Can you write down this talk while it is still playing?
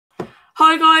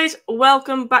Hi guys,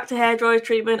 welcome back to Hairdryer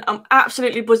Treatment. I'm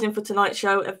absolutely buzzing for tonight's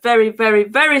show. A very, very,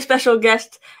 very special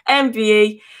guest,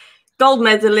 MBE, gold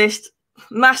medalist,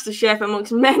 master chef,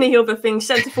 amongst many other things,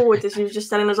 centre forward, as he was just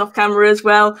telling us off camera as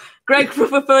well. Greg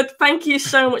Rutherford, thank you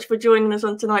so much for joining us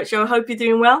on tonight's show. I hope you're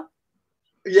doing well.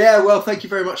 Yeah, well, thank you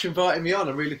very much for inviting me on.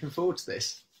 I'm really looking forward to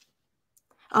this.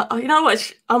 You know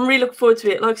what? I'm really looking forward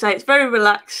to it. Like I say, it's very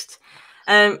relaxed.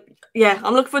 Yeah,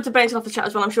 I'm looking forward to bouncing off the chat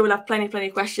as well. I'm sure we'll have plenty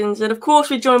of questions. And of course,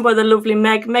 we're joined by the lovely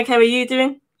Meg. Meg, how are you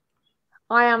doing?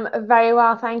 I am very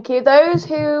well, thank you. Those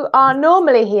who are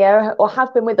normally here or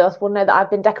have been with us will know that I've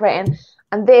been decorating,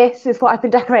 and this is what I've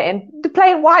been decorating. The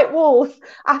plain white walls.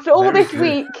 After all this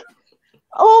week,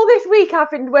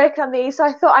 I've been working on these, so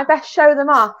I thought I'd best show them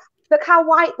off. Look how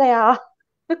white they are.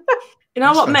 You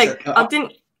know what, Meg? I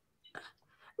didn't.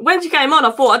 When you came on,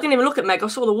 I didn't even look at Meg. I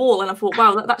saw the wall and I thought,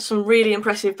 wow, that's some really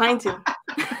impressive painting.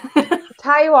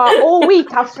 Tell you what, all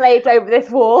week I've slaved over this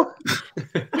wall.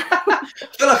 I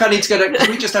feel like I need to go down, because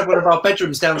we just had one of our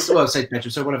bedrooms downstairs. Well, I say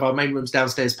bedroom, so one of our main rooms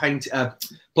downstairs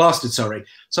plastered. Sorry.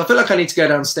 So I feel like I need to go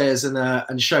downstairs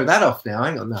and show that off now.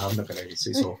 Hang on, no, I'm not going to.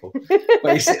 It's awful.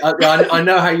 But you see, I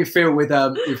know how you feel with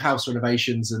house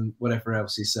renovations and whatever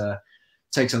else.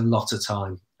 Takes a lot of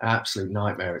time. Absolute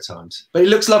nightmare at times, but it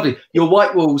looks lovely. Your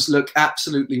white walls look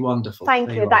absolutely wonderful.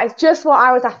 Thank you. That is just what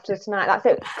I was after tonight. That's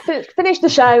it. Finish the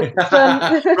show.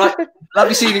 Done. Right.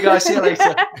 Lovely seeing you guys. See you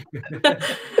later.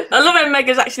 I love how Meg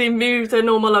has actually moved her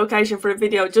normal location for a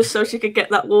video just so she could get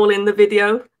that wall in the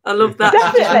video. I love that.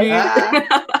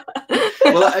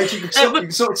 Well, as you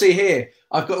can sort of see here,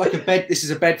 I've got like a bed. This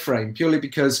is a bed frame purely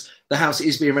because the house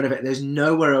is being renovated. There's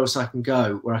nowhere else I can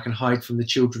go where I can hide from the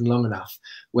children long enough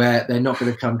where they're not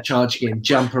going to come charging in,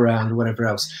 jump around or whatever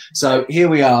else. So here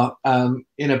we are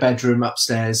in a bedroom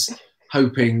upstairs,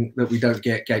 hoping that we don't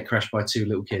get gate crashed by two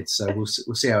little kids. So we'll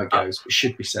see how it goes. It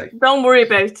should be safe. Don't worry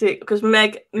about it, because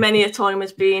Meg many a time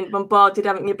has been bombarded,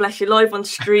 haven't you? Bless you, live on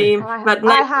stream. I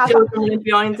have.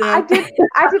 Behind her.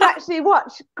 I did actually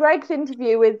watch Greg's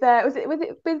interview with was it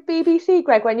with BBC,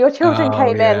 Greg, when your children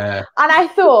came in, and I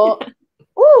thought,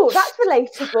 oh, that's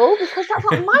relatable, because that's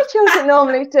what my children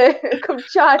normally do. Come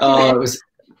charging in.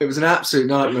 It was an absolute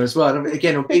nightmare as well. And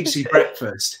again, on BBC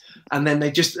Breakfast. And then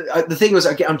they just, the thing was,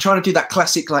 I'm trying to do that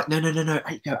classic, like, no,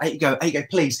 out you go,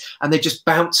 please. And they just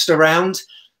bounced around.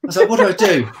 I was like, what do I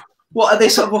do? What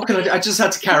can I do? I just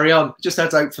had to carry on. Just had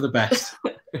to hope for the best.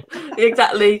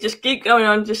 Exactly. Just keep going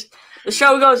on. Just the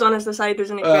show goes on, as they say,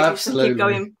 doesn't it? Absolutely. Just keep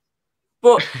going.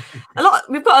 But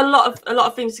we've got a lot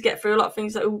of things to get through, a lot of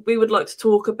things that we would like to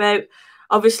talk about.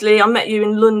 Obviously, I met you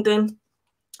in London.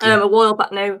 A while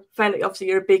back now. Found that obviously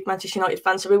you're a big Manchester United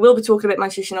fan, so we will be talking about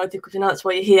Manchester United because we know that's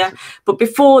why you're here. But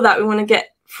before that, we want to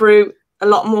get through a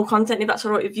lot more content, if that's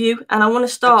all right with you. And I want to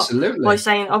start by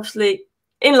saying, obviously,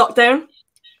 in lockdown,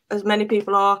 as many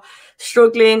people are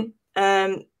struggling,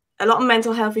 a lot of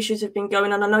mental health issues have been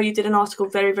going on. I know you did an article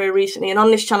very, very recently, and on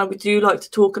this channel, we do like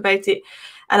to talk about it.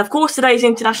 And of course, today is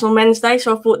International Men's Day,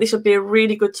 so I thought this would be a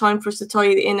really good time for us to tie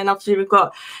it in. And obviously, we've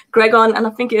got Greg on, and I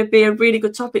think it would be a really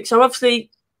good topic. So obviously,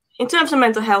 in terms of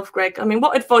mental health, Greg, I mean,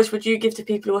 what advice would you give to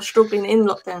people who are struggling in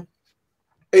lockdown?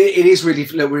 It is really,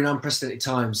 look, we're in unprecedented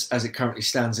times as it currently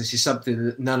stands. This is something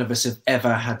that none of us have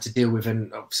ever had to deal with,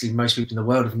 and obviously most people in the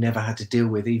world have never had to deal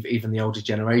with, even the older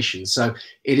generations. So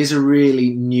it is a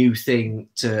really new thing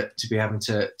to be having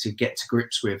to get to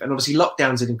grips with. And obviously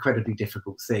lockdown's an incredibly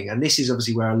difficult thing. And this is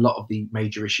obviously where a lot of the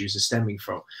major issues are stemming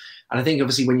from. And I think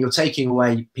obviously when you're taking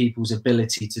away people's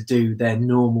ability to do their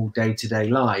normal day-to-day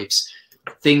lives,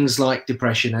 things like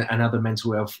depression and other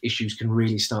mental health issues can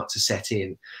really start to set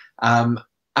in.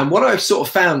 And what I've sort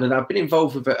of found, and I've been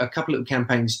involved with a couple of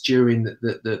campaigns during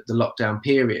the lockdown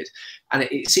period, and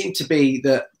it seemed to be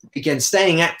that, again,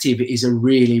 staying active is a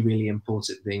really, really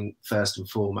important thing first and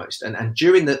foremost. And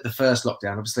during the first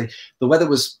lockdown, obviously, the weather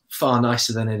was far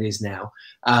nicer than it is now,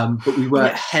 but we were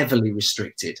heavily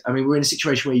restricted. I mean, we're in a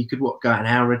situation where you could, go out an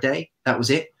hour a day, that was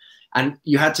it. And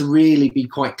you had to really be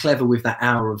quite clever with that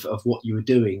hour of what you were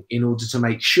doing in order to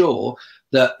make sure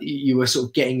that you were sort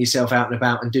of getting yourself out and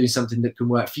about and doing something that can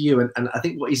work for you. And I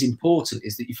think what is important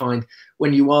is that you find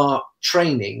when you are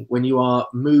training, when you are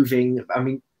moving, I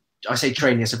mean, I say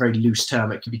training, it's a very loose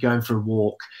term. It could be going for a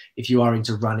walk if you are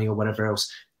into running or whatever else.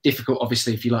 Difficult,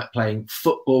 obviously, if you like playing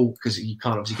football, because you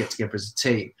can't obviously get together as a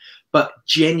team. But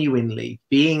genuinely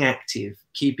being active,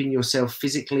 keeping yourself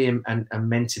physically and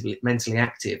mentally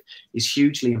active is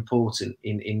hugely important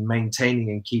in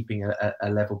maintaining and keeping a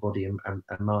level body and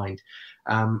mind.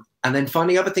 And then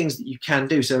finding other things that you can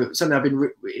do. So something I've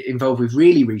been involved with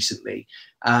really recently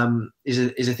is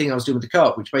a thing I was doing with the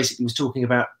co-op, which basically was talking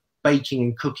about baking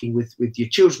and cooking with your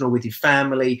children or with your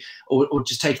family, or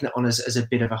just taking it on as a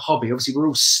bit of a hobby. Obviously, we're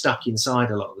all stuck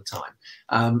inside a lot of the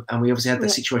time. And we obviously had that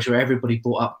situation where everybody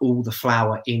bought up all the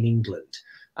flour in England.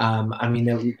 I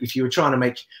mean, if you were trying to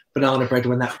make banana bread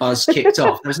when that buzz kicked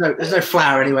off, there's no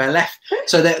flour anywhere left.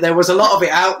 So there was a lot of it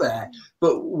out there.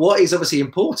 But what is obviously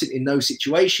important in those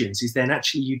situations is then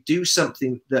actually you do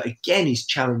something that, again, is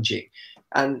challenging.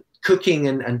 And cooking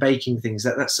and baking things,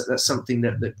 that's something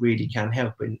that really can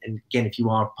help. And again, if you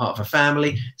are part of a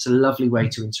family, it's a lovely way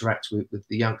to interact with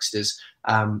the youngsters.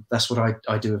 That's what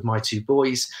I do with my two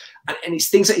boys. And it's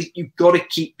things that you've got to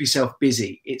keep yourself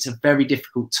busy. It's a very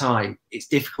difficult time. It's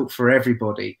difficult for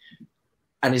everybody.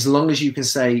 And as long as you can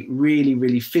stay really,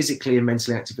 really physically and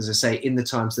mentally active, as I say, in the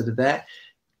times that are there,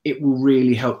 it will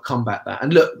really help combat that.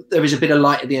 And look, there is a bit of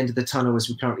light at the end of the tunnel as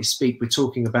we currently speak. We're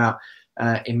talking about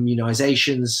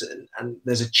immunisations, and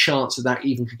there's a chance that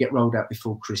even could get rolled out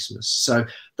before Christmas. So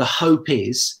the hope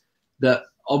is that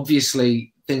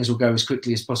obviously things will go as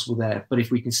quickly as possible there, but if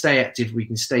we can stay active, we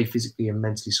can stay physically and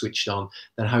mentally switched on,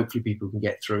 then hopefully people can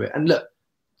get through it. And look,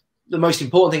 the most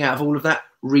important thing out of all of that,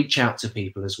 reach out to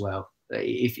people as well.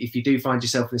 If you do find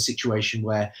yourself in a situation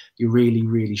where you're really,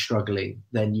 really struggling,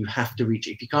 then you have to reach.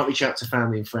 If you can't reach out to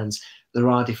family and friends, there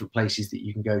are different places that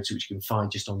you can go to, which you can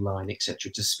find just online,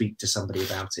 etc., to speak to somebody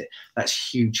about it. That's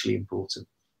hugely important.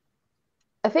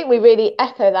 I think we really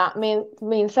echo that. Me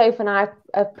and Soph and I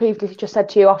have previously just said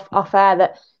to you off air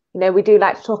that, you know, we do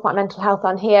like to talk about mental health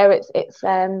on here. It's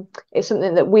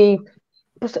something that we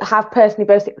have personally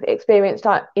both experienced,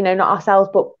 you know, not ourselves,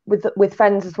 but with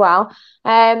friends as well.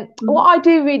 What I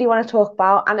do really want to talk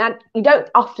about, and you don't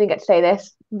often get to say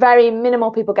this, very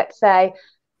minimal people get to say,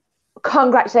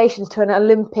 congratulations to an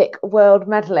Olympic world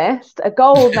medalist, a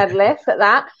gold medalist at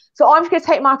that. So I'm just going to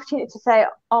take my opportunity to say,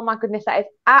 oh my goodness, that is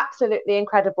absolutely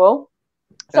incredible.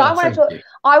 So I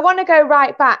want to go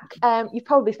right back. You've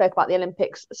probably spoke about the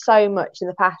Olympics so much in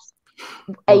the past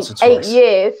eight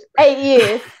years. But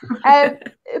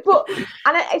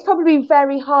it's probably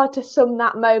very hard to sum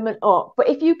that moment up. But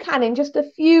if you can, in just a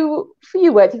few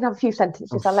words, you can have a few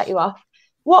sentences. I'll let you off.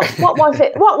 What was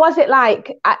it? What was it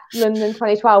like at London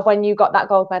 2012 when you got that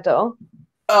gold medal?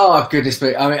 Oh goodness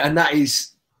me! I mean, and that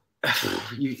is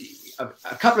a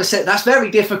couple of sets. That's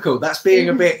very difficult. That's being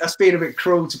a bit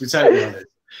cruel, to be totally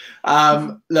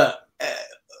honest. Look,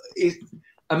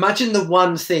 imagine the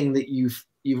one thing that you've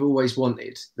always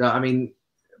wanted. I mean,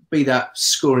 be that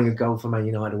scoring a goal for Man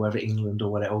United or whatever, England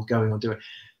or whatever, or going on doing.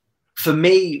 For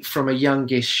me, from a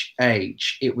youngish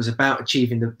age, it was about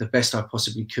achieving the best I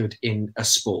possibly could in a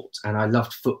sport. And I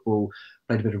loved football,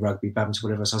 played a bit of rugby, badminton,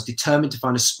 whatever. So I was determined to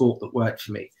find a sport that worked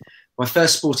for me. My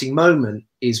first sporting moment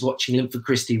is watching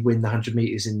Rutherford win the 100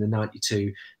 metres in the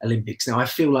 92 Olympics. Now, I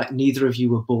feel like neither of you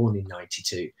were born in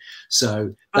 92.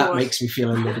 So that makes me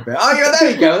feel a little bit, oh, yeah,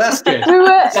 there you go. That's good.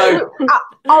 I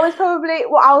was probably,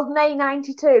 I was May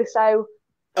 92. So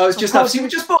I was just you were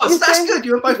just born. That's good.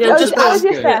 You were both born. That's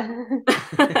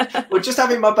good. Well, just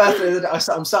having my birthday,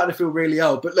 I'm starting to feel really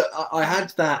old. But look, I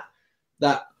had that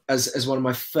as one of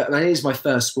my first, and it is my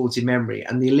first sporting memory.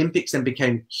 And the Olympics then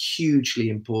became hugely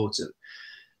important.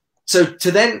 So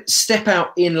to then step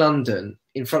out in London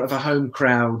in front of a home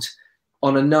crowd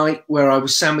on a night where I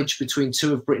was sandwiched between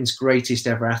two of Britain's greatest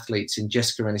ever athletes, in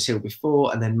Jessica Ennis-Hill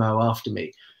before and then Mo after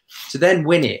me, to then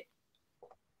win it.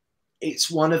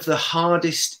 It's one of the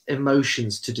hardest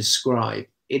emotions to describe.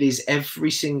 It is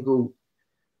every single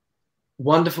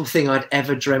wonderful thing I'd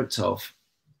ever dreamt of.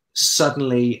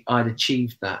 Suddenly I'd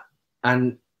achieved that.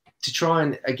 And to try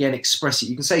and, again, express it,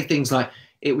 you can say things like,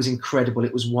 it was incredible,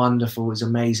 it was wonderful, it was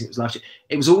amazing, it was life.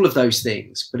 It was all of those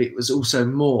things, but it was also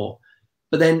more.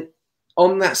 But then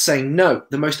on that same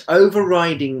note, the most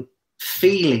overriding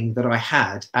feeling that I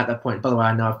had at that point, by the way,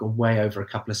 I know I've gone way over a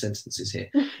couple of sentences here.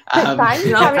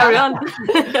 Carry on.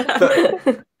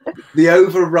 But the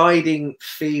overriding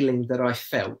feeling that I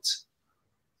felt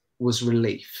was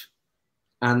relief.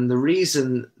 And the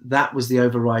reason that was the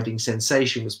overriding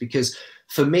sensation was because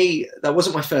for me, that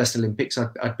wasn't my first Olympics.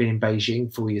 I'd been in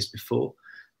Beijing 4 years before.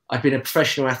 I'd been a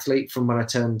professional athlete from when I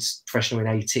turned professional in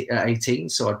 18.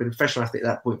 So I'd been a professional athlete at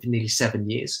that point for nearly 7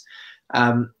 years.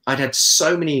 I'd had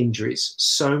so many injuries,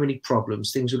 so many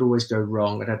problems. Things would always go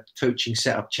wrong. I'd had coaching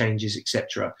setup changes,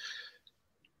 etc.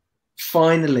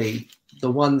 Finally,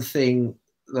 the one thing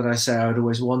that I say I'd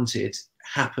always wanted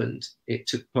happened. It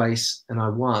took place and I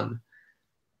won.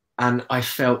 And I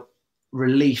felt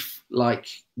relief like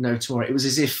no tomorrow. It was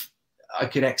as if I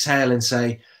could exhale and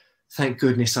say, thank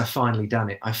goodness I finally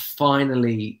done it. I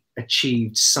finally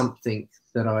achieved something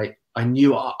that I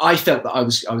knew I felt that I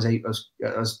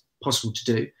was possible to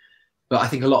do. But I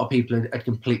think a lot of people had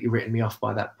completely written me off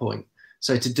by that point.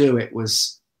 So to do it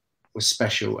was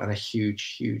special and a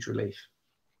huge, huge relief.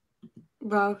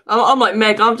 Wow, I'm like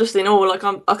Meg. I'm just in awe. Like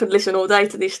I could listen all day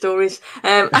to these stories.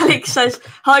 Alex says,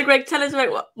 "Hi, Greg. Tell us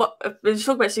about what we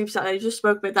talk about Super Saturday. You just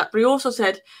spoke about that, but he also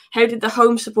said, how did the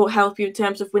home support help you in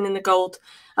terms of winning the gold?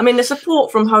 I mean, the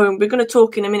support from home. We're going to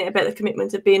talk in a minute about the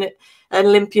commitment of being an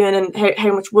Olympian and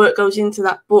how much work goes into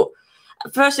that. But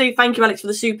firstly, thank you, Alex, for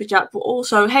the super chat. But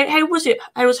also, how was it?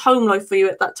 How was home life for you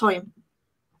at that time?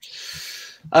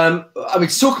 I mean,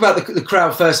 to talk about the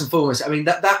crowd first and foremost. I mean,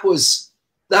 that was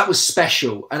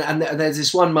special, and there's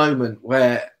this one moment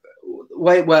where the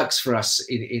way it works for us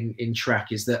in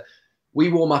track is that we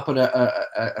warm up on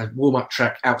a warm-up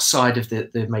track outside of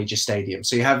the major stadium.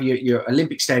 So you have your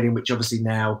Olympic Stadium, which obviously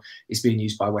now is being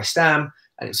used by West Ham,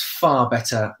 and it's far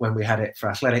better when we had it for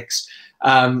athletics.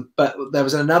 But there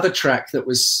was another track that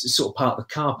was sort of part of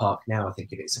the car park now, I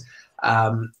think it is,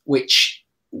 which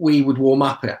we would warm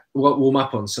up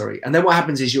on, sorry. And then what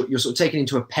happens is you're sort of taken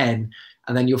into a pen,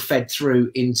 and then you're fed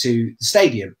through into the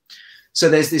stadium. So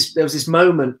there was this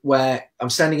moment where I'm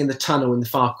standing in the tunnel in the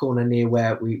far corner near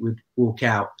where we would walk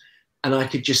out, and I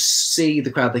could just see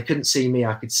the crowd. They couldn't see me.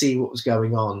 I could see what was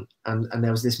going on. And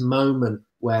there was this moment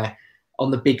where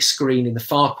on the big screen in the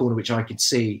far corner, which I could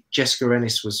see, Jessica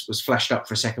Ennis was flashed up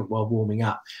for a second while warming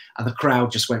up, and the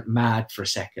crowd just went mad for a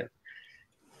second.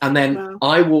 And then wow.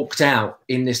 I walked out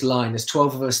in this line. There's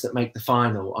 12 of us that make the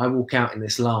final. I walk out in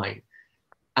this line,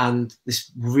 and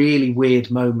this really weird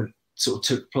moment sort of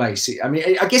took place. I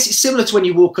mean, I guess it's similar to when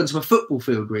you walk onto a football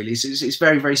field, really. So it's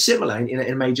very, very similar in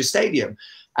a major stadium.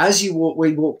 As we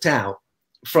walked out,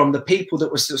 from the people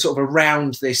that were sort of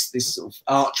around this sort of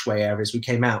archway area as we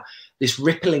came out, this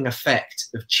rippling effect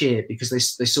of cheer, because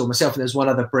they saw myself, and there was one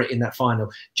other Brit in that final,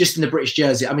 just in the British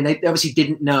jersey. I mean, they obviously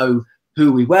didn't know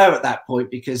who we were at that point,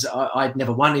 because I'd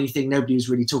never won anything. Nobody was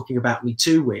really talking about me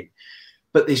to win.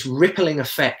 But this rippling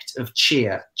effect of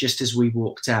cheer just as we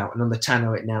walked out, and on the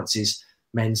tannoy it announces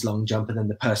men's long jump, and then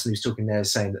the person who's talking there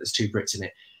is saying that there's 2 Brits in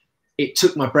it. It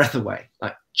took my breath away,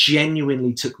 like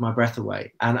genuinely took my breath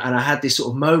away. And I had this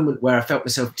sort of moment where I felt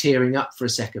myself tearing up for a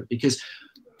second, because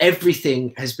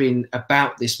everything has been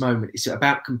about this moment. It's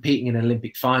about competing in an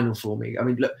Olympic final for me. I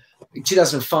mean, look, in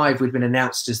 2005, we'd been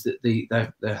announced as the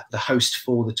host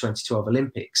for the 2012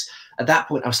 Olympics. At that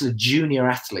point, I was still a junior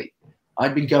athlete.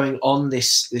 I'd been going on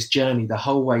this journey the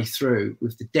whole way through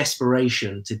with the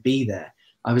desperation to be there.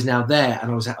 I was now there,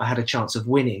 and I had a chance of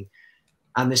winning.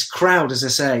 And this crowd, as I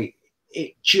say,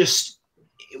 it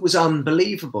was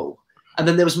unbelievable. And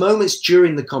then there was moments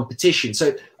during the competition.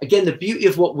 So again, the beauty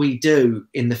of what we do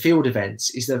in the field events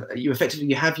is that you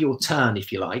have your turn,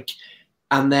 if you like,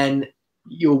 and then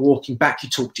you're walking back, you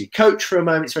talk to your coach for a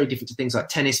moment. It's very different to things like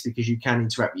tennis, because you can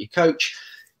interact with your coach.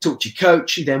 Talk to your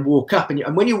coach, you then walk up,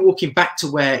 and when you're walking back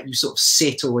to where you sort of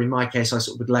sit, or in my case, I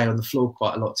sort of would lay on the floor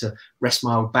quite a lot to rest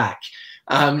my old back.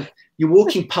 You're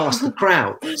walking past the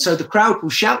crowd, so the crowd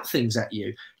will shout things at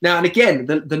you. Now, and again,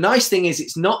 the nice thing is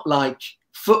it's not like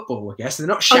football, I guess. They're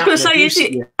not shouting. I was going to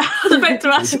say, I was about to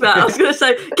ask that. I was going to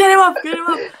say, get him up.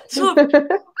 Stop.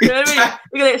 You know what I mean?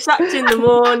 You're going to get sacked in the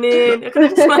morning.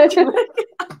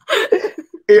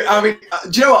 I mean,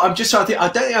 do you know what? I'm just trying to think. I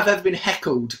don't think I've ever been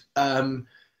heckled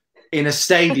in a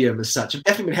stadium as such. I've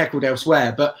definitely been heckled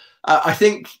elsewhere, but I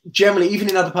think generally, even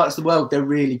in other parts of the world, they're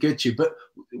really good to you. But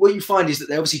what you find is that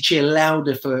they obviously cheer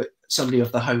louder for somebody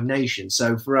of the home nation.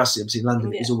 So for us, obviously in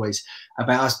London, it was always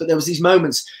about us. But there was these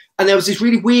moments, and there was this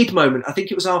really weird moment. I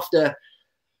think it was after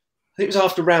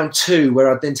round 2, where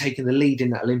I'd then taken the lead in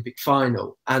that Olympic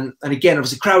final. And again,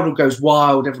 obviously the crowd all goes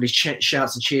wild, everybody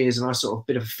shouts and cheers, and I sort of a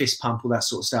bit of a fist pump, all that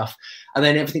sort of stuff. And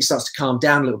then everything starts to calm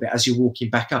down a little bit as you're walking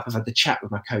back up. I've had the chat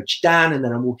with my coach, Dan, and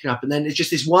then I'm walking up, and then there's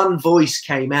just this one voice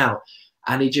came out,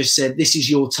 and he just said, "This is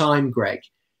your time, Greg."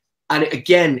 And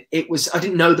again, I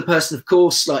didn't know the person, of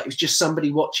course, like it was just somebody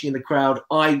watching in the crowd.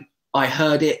 I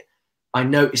heard it, I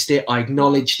noticed it, I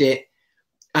acknowledged it.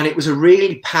 And it was a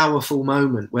really powerful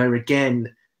moment where,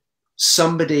 again,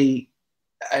 somebody,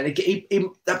 and again,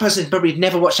 that person probably had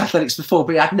never watched athletics before,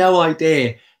 but he had no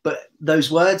idea. But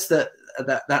those words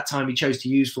that time he chose to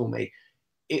use for me,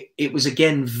 it was,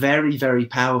 again, very, very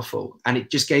powerful. And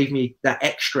it just gave me that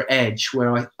extra edge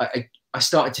where I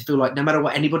started to feel like no matter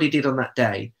what anybody did on that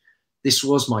day, this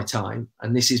was my time,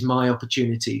 and this is my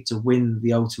opportunity to win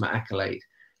the ultimate accolade.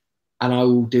 And I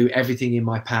will do everything in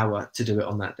my power to do it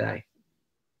on that day.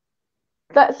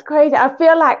 That's crazy.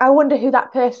 I wonder who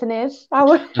that person is. I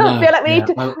feel like we need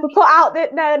to put out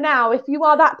there now. If you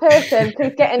are that person,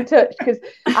 please get in touch, because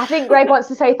I think Greg wants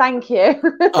to say thank you.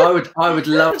 I would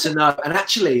love to know. And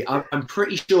actually, I'm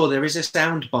pretty sure there is a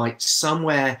soundbite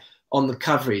somewhere on the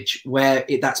coverage where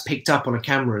that's picked up on a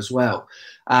camera as well.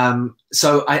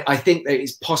 So I think that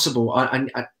it's possible. I'm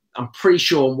pretty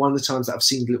sure one of the times that I've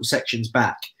seen little sections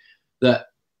back that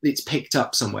it's picked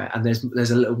up somewhere, and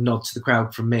there's a little nod to the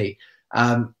crowd from me.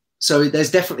 So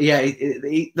there's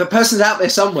definitely, the person's out there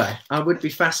somewhere. I would be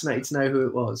fascinated to know who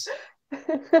it was.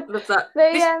 Love that.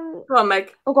 Go on,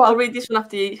 Meg. Oh, go on. I'll read this one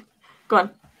after you. Go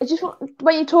on. I just want,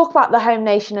 when you talk about the home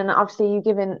nation, and obviously you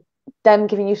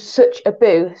giving you such a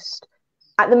boost.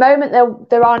 At the moment,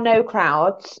 there are no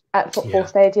crowds at football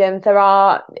stadiums.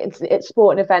 It's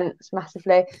sporting events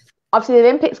massively. Obviously, the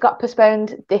Olympics got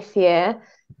postponed this year.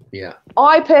 Yeah.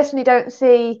 I personally don't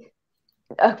see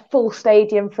a full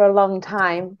stadium for a long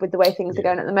time with the way things are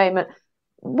going at the moment.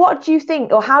 What do you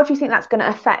think, or how do you think that's going to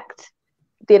affect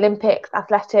the Olympics,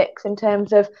 athletics, in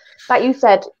terms of, like you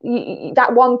said,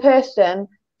 that one person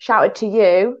shouted to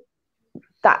you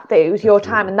that it was your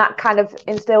time, and that kind of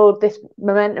instilled this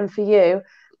momentum for you.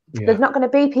 There's not going to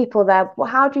be people there. Well,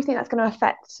 how do you think that's going to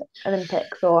affect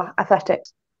Olympics or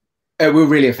athletics? It will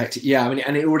really affect it, yeah. I mean,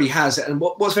 and it already has. And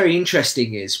what's very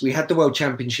interesting is we had the World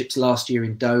Championships last year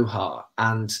in Doha,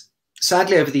 and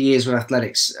sadly over the years with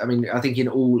athletics, I mean, I think in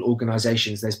all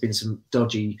organisations there's been some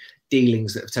dodgy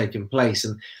dealings that have taken place,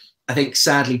 and I think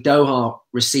sadly Doha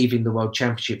receiving the World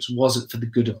Championships wasn't for the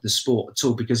good of the sport at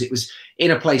all, because it was in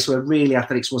a place where really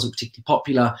athletics wasn't particularly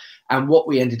popular. And what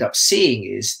we ended up seeing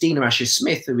is Dina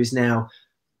Asher-Smith, who is now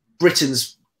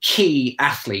Britain's key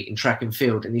athlete in track and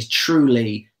field and is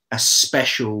truly a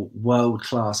special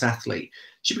world-class athlete.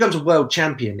 She becomes a world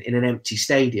champion in an empty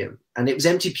stadium. And it was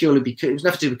empty purely because it was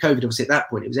nothing to do with COVID, obviously, at that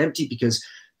point. It was empty because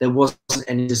there wasn't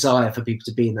any desire for people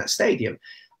to be in that stadium.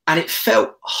 And it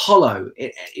felt hollow.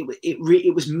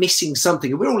 It was missing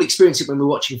something. And we're all experiencing it when we're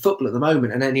watching football at the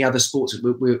moment and any other sports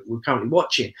that we're currently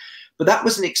watching. But that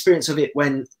was an experience of it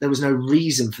when there was no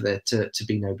reason for there to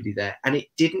be nobody there. And it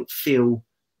didn't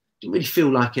really feel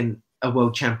like a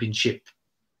world championship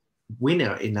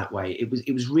winner in that way.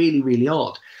 It was really, really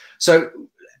odd. So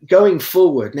going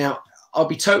forward, now I'll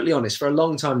be totally honest, for a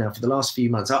long time now, for the last few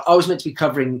months, I was meant to be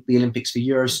covering the Olympics for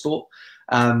Eurosport.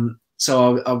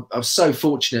 So I was so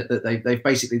fortunate that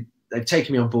they've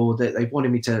taken me on board. They've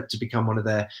wanted me to become one of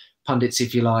their pundits,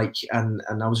 if you like, and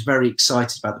I was very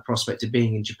excited about the prospect of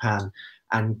being in Japan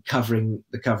and covering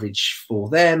the coverage for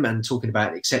them and talking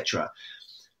about it, etc.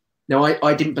 Now,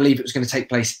 I didn't believe it was going to take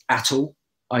place at all.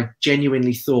 I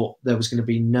genuinely thought there was going to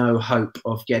be no hope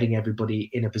of getting everybody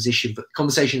in a position. But the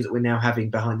conversations that we're now having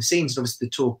behind the scenes, and obviously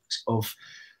the talks of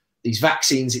these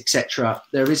vaccines, etc.,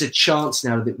 there is a chance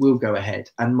now that it will go ahead.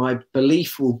 And my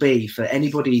belief will be, for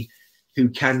anybody who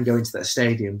can go into that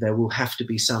stadium, there will have to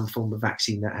be some form of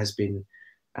vaccine that has been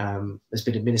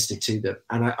administered to them.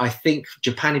 And I think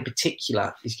Japan in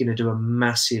particular is going to do a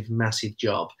massive, massive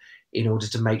job in order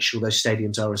to make sure those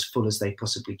stadiums are as full as they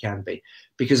possibly can be.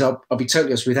 Because I'll be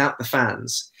totally honest, without the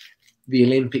fans, the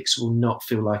Olympics will not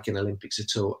feel like an Olympics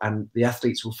at all. And the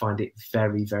athletes will find it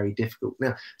very, very difficult.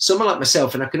 Now, someone like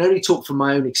myself, and I can only talk from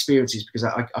my own experiences because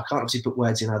I can't obviously put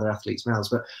words in other athletes' mouths,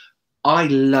 but I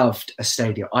loved a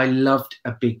stadium. I loved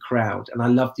a big crowd, and I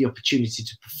loved the opportunity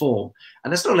to perform.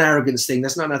 And that's not an arrogance thing.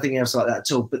 That's not nothing else like that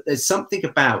at all. But there's something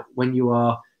about when you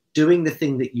are doing the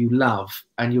thing that you love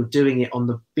and you're doing it on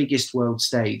the biggest world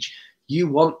stage, you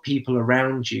want people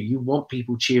around you, you want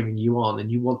people cheering you on,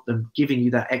 and you want them giving you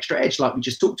that extra edge like we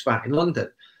just talked about in London.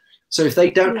 So if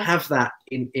they don't have that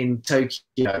in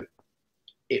Tokyo,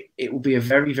 it will be a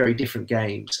very, very different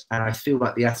games. And I feel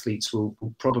like the athletes will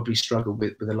probably struggle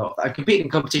with a lot. I competed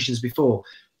in competitions before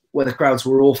where the crowds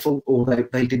were awful or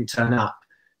they didn't turn up.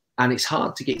 And it's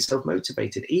hard to get yourself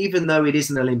motivated, even though it is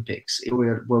an Olympics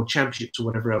or a World Championships or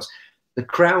whatever else. The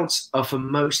crowds are, for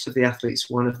most of the athletes,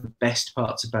 one of the best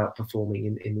parts about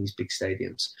performing in these big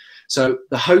stadiums. So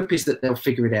the hope is that they'll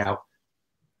figure it out.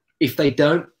 If they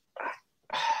don't,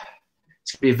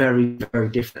 it's going to be a very, very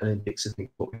different Olympics, I think,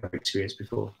 what we've experienced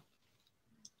before.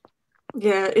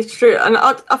 Yeah, it's true. And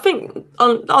I think,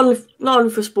 not only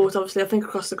for sport, obviously, I think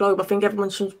across the globe, I think everyone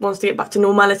just wants to get back to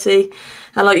normality.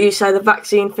 And like you say, the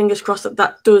vaccine, fingers crossed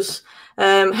that does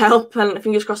help. And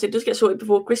fingers crossed it does get sorted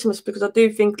before Christmas, because I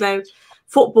do think now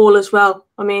football as well.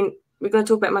 I mean, we're going to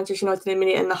talk about Manchester United in a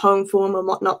minute and the home form and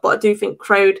whatnot, but I do think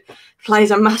crowd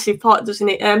plays a massive part, doesn't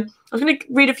it? I was going to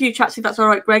read a few chats if that's all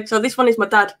right, Greg. So this one is my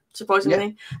dad,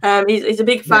 surprisingly. Yeah. He's a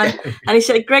big fan. And he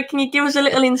said, Greg, can you give us a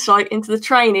little insight into the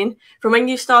training from when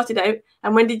you started out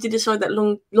and when did you decide that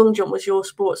long jump was your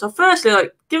sport? So firstly,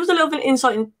 like, give us a little bit of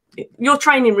insight in your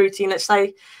training routine, let's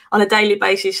say, on a daily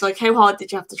basis. Like, how hard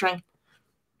did you have to train?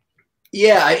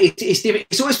 Yeah,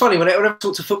 it's always funny whenever I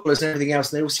talk to footballers and everything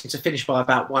else, they all seem to finish by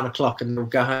about 1 o'clock and they'll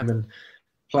go home and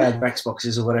play on their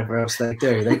Xboxes or whatever else they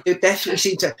do. They definitely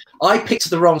seem to. I picked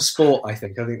the wrong sport. I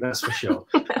think that's for sure.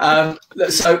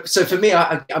 So for me,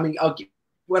 I mean,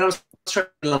 when I was training,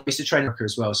 I used to train in America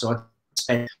as well. So I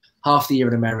spent half the year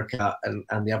in America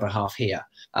and the other half here.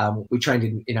 We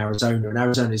trained in Arizona, and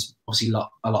Arizona is obviously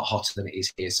a lot hotter than it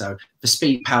is here. So for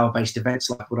speed power-based events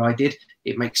like what I did,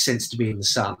 it makes sense to be in the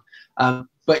sun.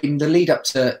 But in the lead up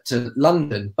to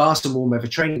London, bar some warm weather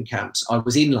training camps, I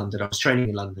was in London. I was training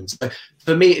in London. So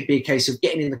for me, it'd be a case of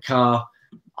getting in the car,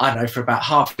 I don't know, for about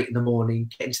 8:30 in the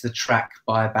morning, getting to the track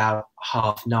by about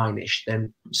 9:30-ish,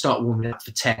 then start warming up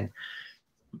for 10.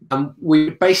 We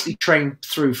would basically train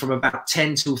through from about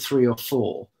 10 till 3 or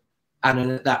 4. And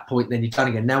then at that point, then you're done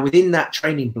again. Now, within that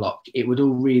training block, it would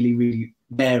all really, really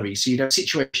vary. So you'd have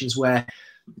situations where,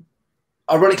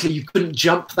 ironically, you couldn't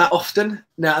jump that often.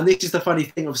 Now, and this is the funny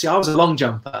thing, obviously, I was a long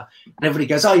jumper, and everybody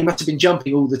goes, oh, you must have been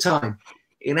jumping all the time.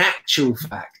 In actual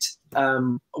fact,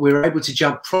 we were able to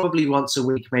jump probably once a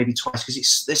week, maybe twice,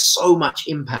 because there's so much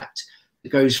impact that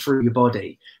goes through your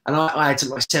body. And I had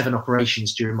like 7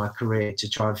 operations during my career to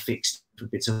try and fix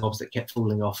bits and bobs that kept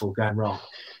falling off or going wrong.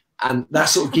 And that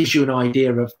sort of gives you an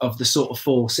idea of the sort of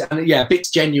force. And yeah,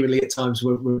 bits genuinely at times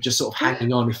we're just sort of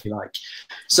hanging on, if you like.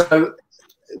 So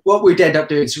what we'd end up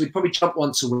doing, so we'd probably jump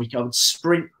once a week. I would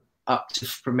sprint up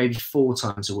to maybe 4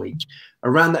 times a week.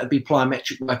 Around that would be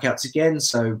plyometric workouts again,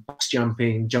 so box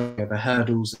jumping over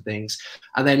hurdles and things,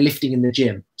 and then lifting in the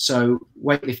gym. So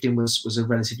weightlifting was a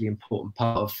relatively important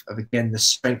part of again, the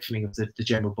strengthening of the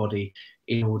general body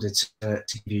in order to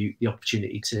give you the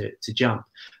opportunity to jump.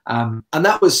 And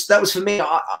that was for me.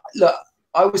 Look,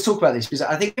 I always talk about this because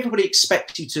I think everybody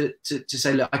expects you to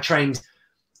say, look, I trained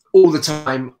all the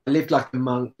time. I lived like a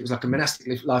monk. It was like a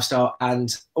monastic lifestyle,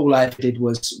 and all I ever did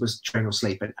was train or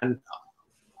sleep. And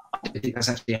I think that's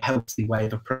actually a healthy way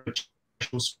of approaching.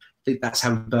 I think that's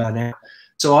how we burn out.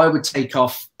 So I would take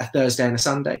off a Thursday and a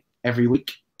Sunday every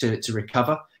week to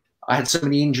recover. I had so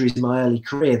many injuries in my early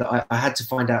career that I had to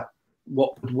find out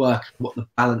what would work, what the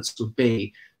balance would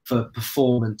be for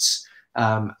performance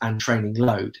and training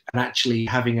load. And actually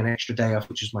having an extra day off,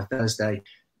 which was my Thursday,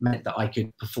 meant that I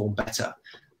could perform better.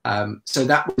 So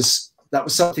that was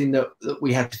something that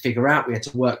we had to figure out, we had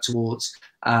to work towards.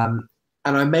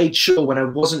 And I made sure when I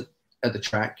wasn't at the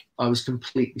track, I was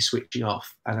completely switching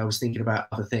off and I was thinking about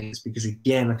other things, because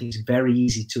again, I think it's very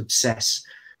easy to obsess,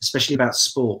 especially about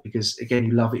sport, because again,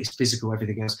 you love it, it's physical,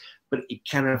 everything else, but it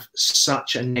can have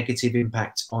such a negative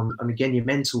impact on again, your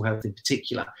mental health in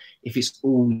particular, if it's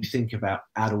all you think about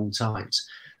at all times.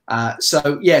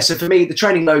 So yeah, so for me, the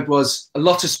training load was a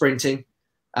lot of sprinting,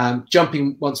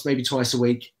 jumping once, maybe twice a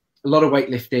week, a lot of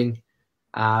weightlifting,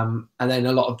 and then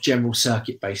a lot of general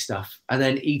circuit-based stuff, and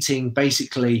then eating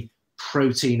basically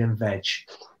protein and veg,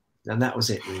 and that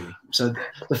was it really. So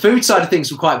the food side of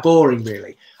things were quite boring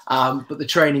really, but the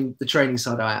training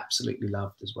side I absolutely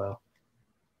loved as well.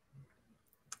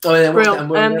 Oh, and then what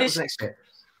was the next bit?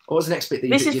 What was the next bit that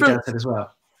your dad said as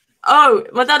well? Oh,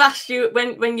 my dad asked you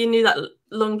when you knew that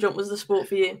long jump was the sport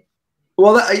for you.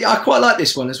 Well, I quite like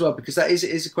this one as well, because that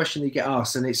is a question that you get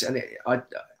asked, and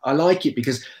I like it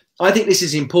because I think this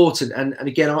is important. And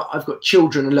again, I've got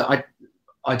children, and look,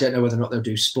 I don't know whether or not they'll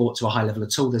do sport to a high level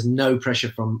at all. There's no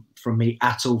pressure from me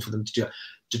at all for them to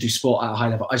do sport at a high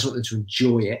level. I just want them to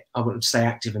enjoy it. I want them to stay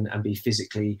active and be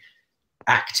physically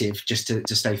active, just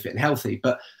to stay fit and healthy.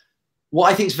 But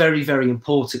what I think is very, very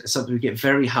important is something we get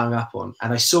very hung up on.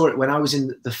 And I saw it when I was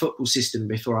in the football system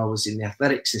before I was in the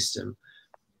athletic system.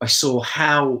 I saw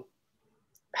how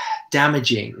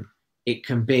damaging it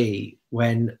can be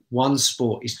when one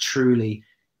sport is truly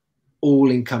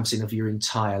all-encompassing of your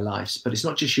entire life. But it's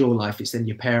not just your life, it's then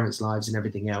your parents' lives and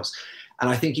everything else. And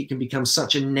I think it can become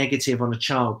such a negative on a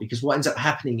child, because what ends up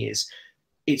happening is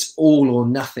it's all or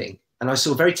nothing. And I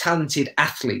saw very talented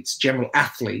athletes, general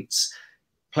athletes,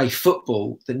 play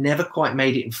football that never quite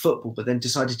made it in football, but then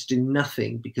decided to do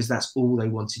nothing because that's all they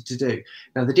wanted to do.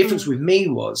 Now, the difference with me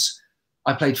was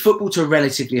I played football to a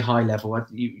relatively high level.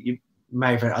 You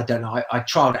may have, I don't know, I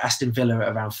tried at Aston Villa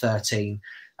at around 13.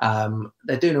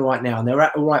 They're doing all right now, and they were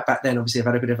all right back then. Obviously, I've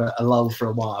had a bit of a lull for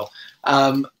a while.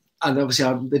 And obviously,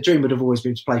 the dream would have always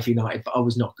been to play for United, but I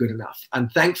was not good enough.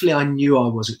 And thankfully, I knew I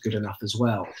wasn't good enough as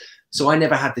well. So I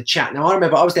never had the chat. Now, I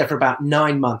remember I was there for about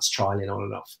 9 months trialing on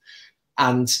and off.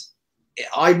 And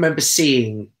I remember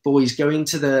seeing boys go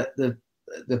into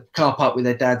the car park with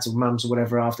their dads or mums or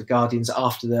whatever after Guardians,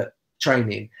 after the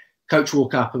training, coach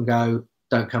walk up and go,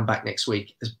 don't come back next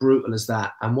week. As brutal as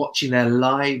that. And watching their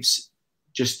lives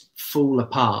just fall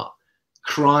apart,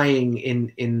 crying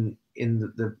in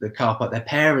the car park, their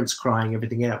parents crying,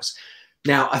 everything else.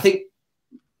 Now, I think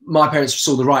my parents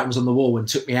saw the writing was on the wall and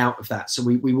took me out of that. So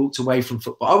we walked away from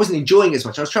football. I wasn't enjoying it as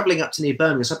much. I was travelling up to near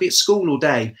Birmingham. So I'd be at school all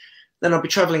day. Then I'd be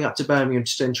travelling up to Birmingham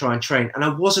to then try and train. And I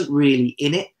wasn't really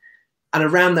in it. And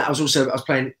around that, I was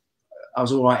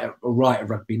all right at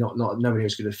rugby. Nobody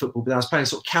was good at football, but I was playing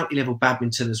sort of county level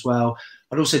badminton as well.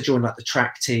 I'd also joined like the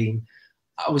track team.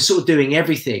 I was sort of doing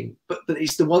everything. But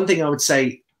it's the one thing I would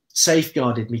say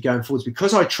safeguarded me going forwards,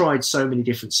 because I tried so many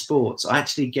different sports. I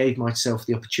actually gave myself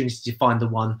the opportunity to find the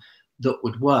one that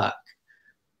would work.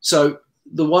 So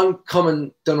the one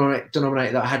common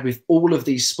denominator that I had with all of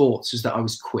these sports was that I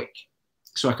was quick.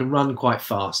 So I can run quite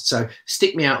fast. So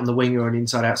stick me out on the wing or an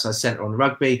inside-outside centre on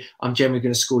rugby, I'm generally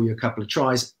going to score you a couple of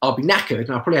tries. I'll be knackered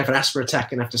and I'll probably have an asper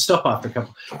attack and have to stop after a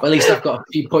couple. But at least I've got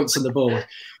a few points on the board.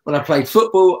 When I played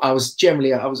football, I was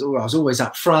always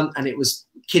up front, and it was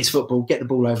kids football, get the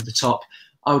ball over the top.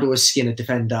 I would always skin a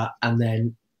defender, and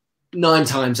then 9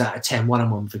 times out of 10,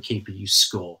 one-on-one for keeper, you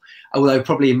score. Although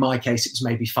probably in my case, it was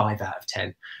maybe 5 out of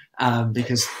 10.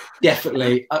 Because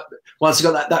definitely once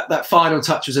I got that final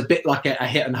touch was a bit like a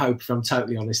hit and hope, if I'm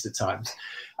totally honest at times.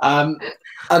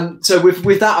 And so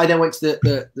with that, I then went to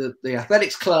the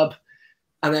athletics club,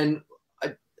 and then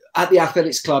at the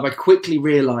athletics club, I quickly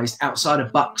realised outside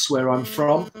of Bucks, where I'm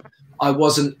from, I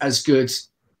wasn't as good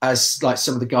as like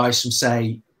some of the guys from,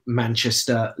 say,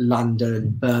 Manchester, London,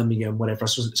 Birmingham, whatever. I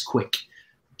wasn't as quick.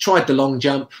 Tried the long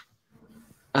jump,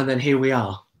 and then here we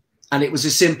are. And it was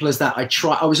as simple as that.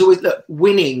 I was always, look,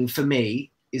 winning for me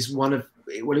is one of,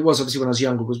 well, it was obviously when I was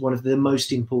younger, was one of the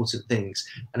most important things.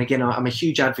 And again, I'm a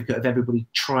huge advocate of everybody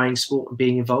trying sport and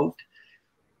being involved.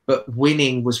 But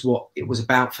winning was what it was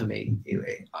about for me.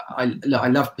 I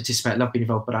love participating, I love being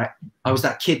involved. But I was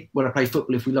that kid when I played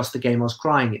football. If we lost the game, I was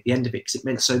crying at the end of it because it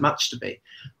meant so much to me.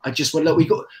 I just went,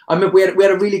 look, I remember we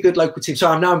had a really good local team.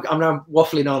 So I'm now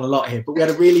waffling on a lot here, but we had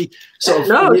a really sort of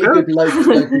good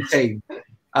local team.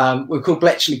 We're called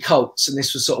Bletchley Colts, and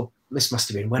this must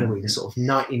have been, when are we, the sort of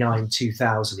 99,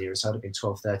 2000 era, so I'd have been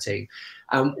 12, 13.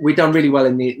 We'd done really well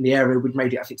in the area. We'd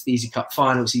made it, I think, to the Easy Cup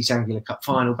final. It was the East Anglia Cup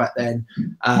final back then.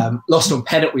 Lost on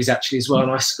penalties, actually, as well,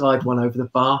 and I skied one over the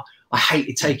bar. I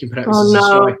hated taking penalties as a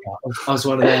striker. I was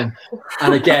one of them.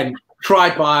 And again,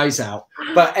 cried my eyes out.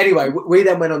 But anyway, we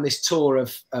then went on this tour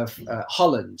of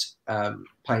Holland,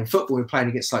 playing football. We were playing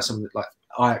against like some like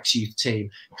Ajax youth team.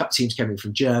 A couple of teams came in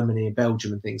from Germany and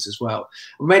Belgium and things as well.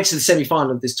 We made it to the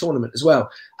semi-final of this tournament as well.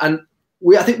 And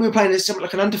I think we were playing something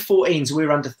like an under-14s, we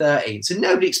were under 13. So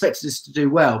nobody expected us to do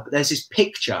well. But there's this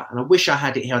picture, and I wish I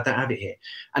had it here. I don't have it here.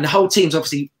 And the whole team's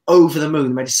obviously over the moon.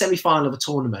 They made a semi-final of a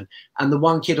tournament. And the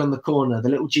one kid on the corner, the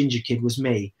little ginger kid, was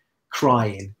me,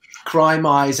 crying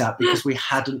my eyes out because we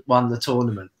hadn't won the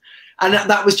tournament. And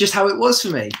that was just how it was for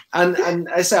me. And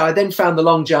as I say, I then found the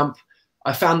long jump.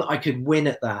 I found that I could win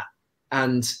at that.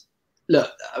 And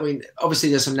look, I mean, obviously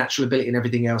there's some natural ability and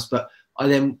everything else, but I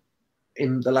then,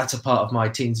 in the latter part of my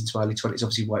teens into my early 20s,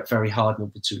 obviously worked very hard in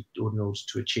order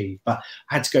to achieve. But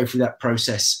I had to go through that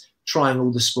process, trying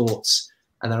all the sports,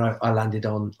 and then I landed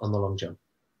on the long jump.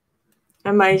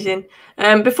 Amazing.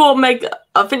 Before Meg,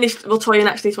 I finished, we'll try and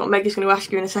actually what Meg is going to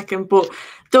ask you in a second, but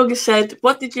Doug has said,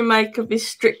 what did you make of this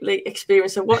Strictly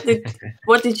experience? And what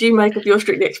did you make of your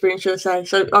Strictly experience, should I say?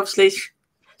 So obviously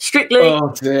Strictly,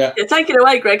 oh dear. Yeah, take it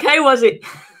away, Greg. How was it?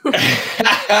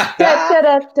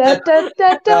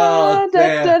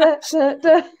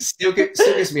 Still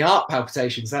gives me heart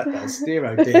palpitations, that does. Dear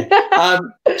oh dear.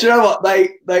 Do you know what?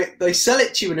 They sell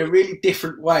it to you in a really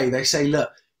different way. They say, look,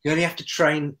 you only have to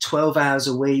train 12 hours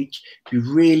a week, be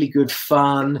really good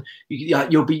fun,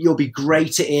 you'll be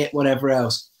great at it, whatever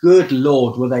else. Good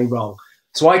Lord, were they wrong.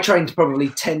 So I trained probably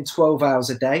 10, 12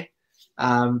 hours a day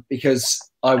because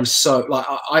I was so, like,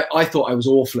 I thought I was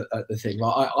awful at the thing.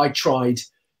 Like, I tried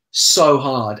so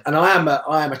hard, and I am a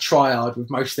tryhard with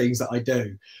most things that I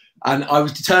do. And I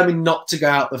was determined not to go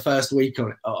out the first week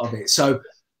of it. So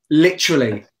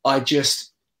literally, I just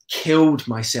killed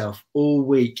myself all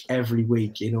week, every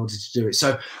week, in order to do it.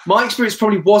 So my experience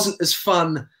probably wasn't as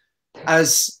fun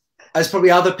as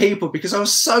probably other people, because I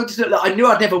was so, I knew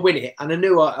I'd never win it, and I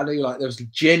knew like there was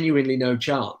genuinely no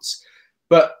chance.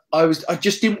 But I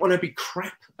just didn't want to be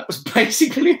crap. That was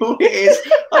basically all it is.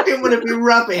 I didn't want to be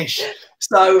rubbish.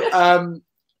 So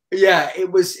yeah,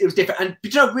 it was different. And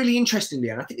you know, really interestingly,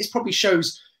 and I think this probably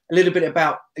shows a little bit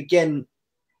about, again,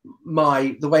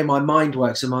 the way my mind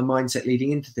works and my mindset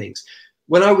leading into things.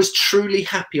 When I was truly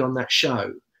happy on that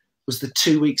show was the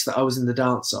 2 weeks that I was in the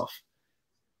dance off,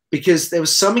 because there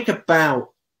was something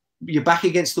about you're back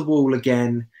against the wall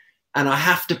again, and I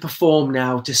have to perform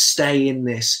now to stay in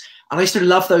this. And I used to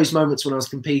love those moments when I was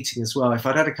competing as well. If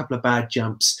I'd had a couple of bad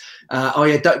jumps, oh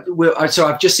yeah, so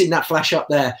I've just seen that flash up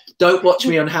there. Don't watch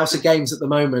me on House of Games at the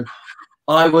moment.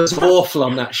 I was awful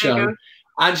on that show.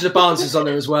 Angela Barnes is on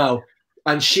there as well.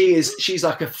 And she's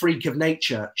like a freak of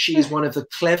nature. She is one of the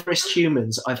cleverest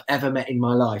humans I've ever met in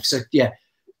my life. So yeah,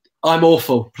 I'm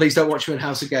awful. Please don't watch me on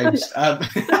House of Games.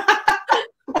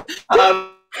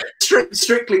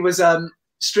 Strictly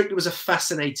was a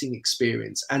fascinating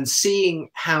experience, and seeing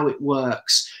how it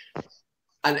works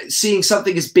and seeing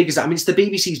something as big as that. I mean, it's the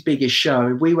BBC's biggest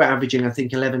show. We were averaging, I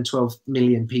think, 11, 12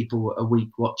 million people a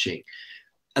week watching.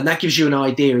 And that gives you an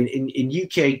idea in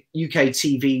UK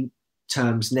TV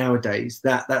terms nowadays,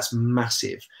 that's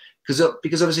massive, because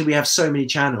obviously we have so many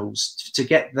channels. To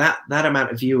get that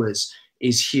amount of viewers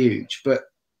is huge. But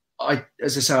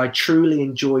as I say, I truly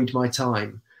enjoyed my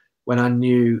time when I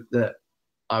knew that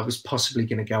I was possibly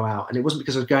going to go out, and it wasn't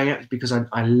because I was going out, it's because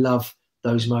I love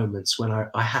those moments when I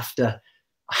have to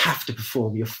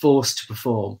perform. You're forced to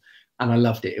perform, and I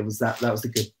loved it. It was that was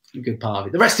the good part of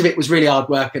it. The rest of it was really hard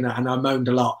work, and I moaned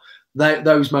a lot.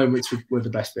 Those moments were the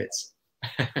best bits.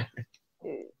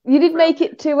 You did make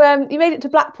it to you made it to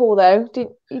Blackpool though.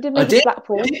 You did make it to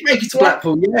Blackpool. I did make it to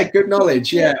Blackpool. Yeah, good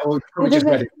knowledge. Yeah, or probably just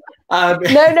read it. No.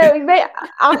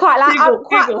 I'm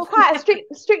quite a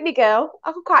Strictly girl.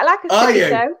 I quite like a Strictly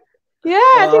show. Yeah,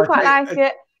 I do quite like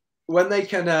it. When they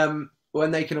can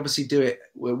obviously do it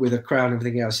with a crowd and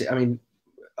everything else. I mean,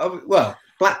 well,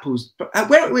 Blackpool's.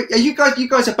 Where are you guys? You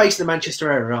guys are based in the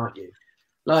Manchester area, aren't you?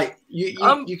 Like you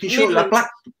can surely like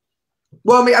Black.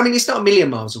 Well, I mean, it's not a million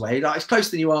miles away. Like, it's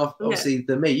closer than you are, obviously,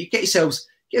 than me. You get yourselves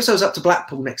up to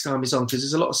Blackpool next time it's on, because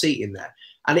there's a lot of seating there,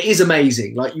 and it is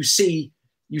amazing. Like you see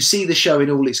the show in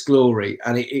all its glory,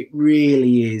 and it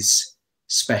really is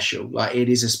special. Like it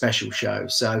is a special show.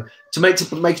 So to make it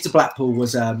to Blackpool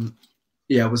was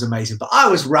was amazing. But I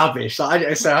was rubbish. Like,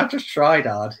 I just tried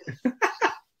hard.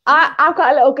 I've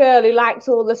got a little girl who likes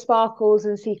all the sparkles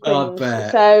and sequins,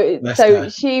 so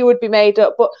she would be made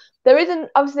up. But there is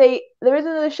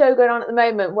another show going on at the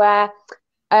moment where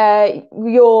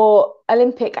your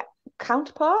Olympic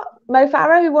counterpart Mo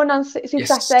Farah, who won on Super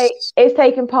Saturday, is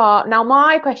taking part. Now,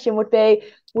 my question would be: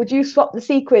 would you swap the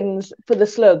sequins for the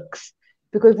slugs?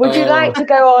 Because would you like to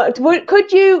go on?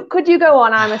 Could you go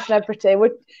on I'm a Celebrity?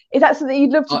 Is that something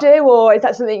you'd love to do, or is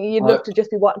that something you'd love to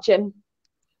just be watching?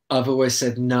 I've always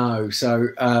said no. So,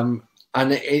 and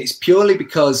it's purely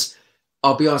because,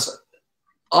 I'll be honest,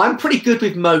 I'm pretty good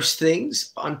with most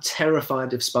things, but I'm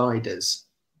terrified of spiders.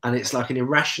 And it's like an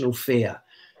irrational fear.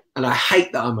 And I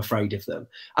hate that I'm afraid of them.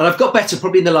 And I've got better.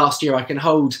 Probably in the last year, I can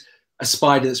hold a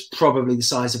spider that's probably the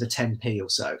size of a 10p or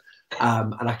so.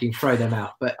 And I can throw them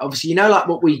out. But obviously, like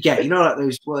what we get, like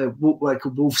those, what they're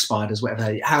called wolf spiders,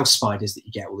 whatever, house spiders that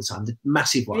you get all the time, the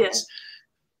massive ones. Yeah.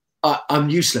 I'm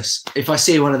useless. If I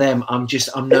see one of them, I'm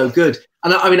no good.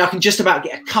 And I mean, I can just about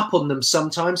get a cup on them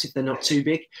sometimes if they're not too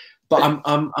big, but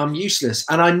I'm useless.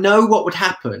 And I know what would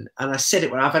happen. And I said it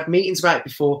when I've had meetings about it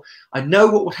before. I know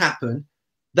what would happen.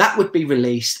 That would be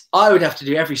released. I would have to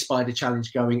do every spider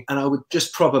challenge going, and I would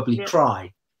just probably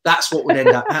cry. That's what would end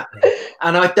up happening.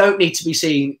 And I don't need to be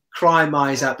seen crying my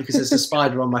eyes out because there's a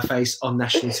spider on my face on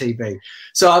national TV.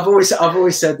 So I've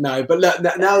always said no. But look,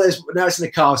 now it's in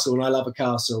a castle, and I love a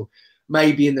castle.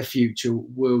 Maybe in the future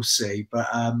we'll see. But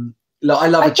look, I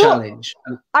love a challenge.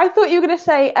 I thought you were going to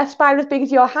say a spider as big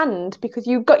as your hand, because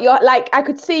you've got your, like, I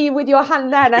could see you with your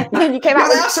hand there, and then you came out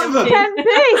with 10p.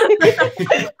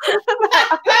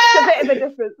 That's a bit of a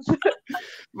difference.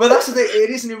 But that's the thing. It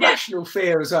is an irrational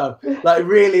fear as well. Like, it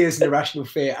really is an irrational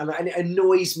fear, and it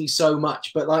annoys me so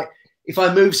much. But like, if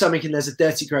I move something and there's a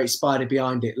dirty great spider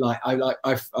behind it,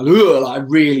 I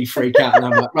really freak out, and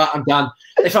I'm like, right, I'm done.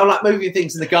 If I'm like moving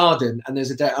things in the garden and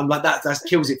there's I'm like, that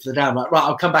kills it for the day. I'm like, right,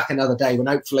 I'll come back another day when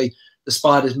hopefully the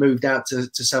spider's moved out to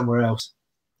somewhere else.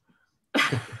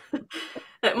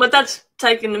 My dad's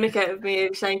taking the mick out of me,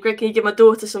 saying, Greg, can you give my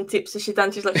daughter some tips as she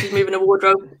dances like she's moving a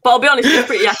wardrobe? But I'll be honest, it's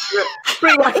pretty accurate.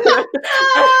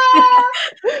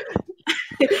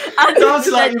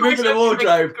 Dancing like you're moving a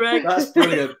wardrobe. That's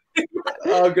brilliant.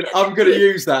 I'm gonna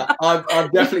use that.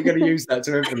 I'm definitely gonna use that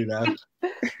to everybody now.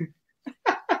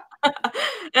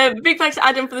 Big thanks to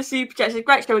Adam for the super chat. It's a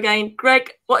great show again.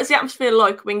 Greg, what is the atmosphere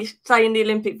like when you stay in the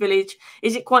Olympic Village?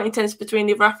 Is it quite intense between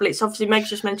the other athletes? Obviously, Meg's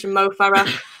just mentioned Mo Farah.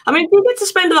 I mean, you get to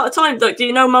spend a lot of time. Like, do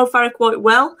you know Mo Farah quite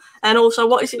well? And also,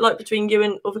 what is it like between you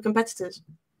and other competitors?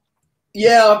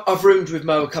 Yeah, I've roomed with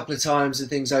Mo a couple of times and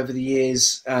things over the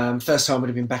years. First time would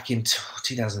have been back in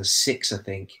 2006, I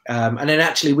think. And then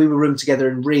actually we were roomed together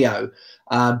in Rio.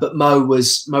 But Mo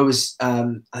was I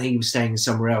think he was staying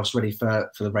somewhere else, ready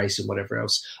for the race and whatever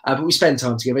else. But we spent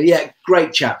time together. Yeah,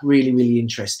 great chap, really, really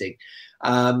interesting.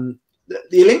 The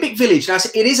Olympic Village, now,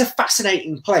 it is a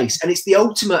fascinating place, and it's the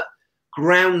ultimate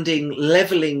grounding,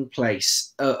 leveling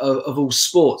place of all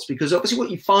sports, because obviously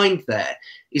what you find there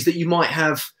is that you might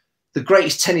have the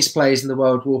greatest tennis players in the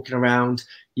world walking around.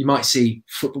 You might see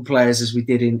football players, as we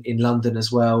did in London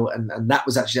as well. And that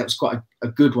was quite a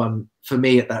good one for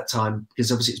me at that time,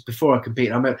 because obviously it's before I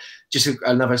competed. I remember just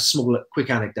another small, quick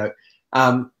anecdote.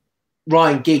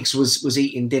 Ryan Giggs was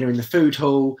eating dinner in the food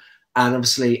hall. And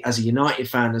obviously as a United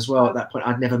fan as well, at that point,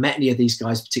 I'd never met any of these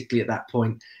guys, particularly at that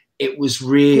point. It was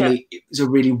really, It was a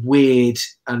really weird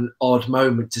and odd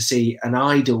moment to see an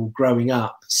idol growing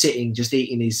up, sitting, just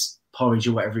eating his porridge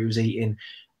or whatever he was eating,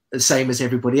 the same as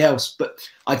everybody else. But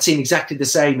I'd seen exactly the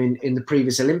same in the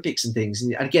previous Olympics and things.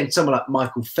 And again, someone like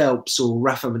Michael Phelps or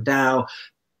Rafa Nadal,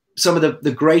 some of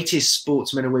the greatest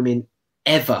sportsmen and women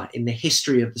ever in the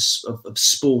history of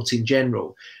sport in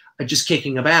general, are just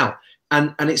kicking about.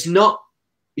 And it's not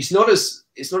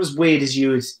as weird as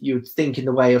you would think, in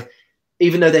the way of,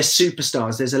 even though they're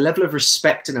superstars, there's a level of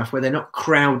respect enough where they're not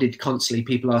crowded constantly,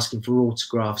 people asking for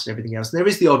autographs and everything else. And there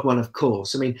is the odd one, of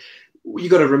course. I mean, you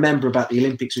got to remember about the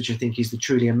Olympics, which I think is the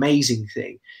truly amazing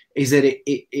thing, is that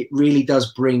it really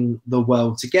does bring the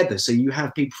world together. So you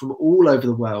have people from all over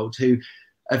the world who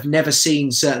have never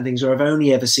seen certain things, or have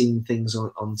only ever seen things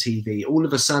on TV, all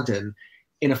of a sudden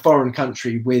in a foreign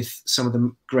country with some of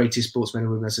the greatest sportsmen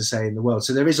and women, as I say, in the world.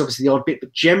 So there is obviously the odd bit,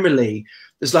 but generally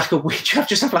there's like a weird,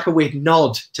 just have like a weird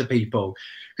nod to people,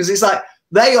 because it's like,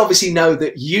 they obviously know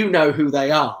that you know who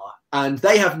they are, and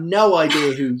they have no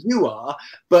idea who you are,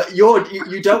 but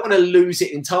you don't want to lose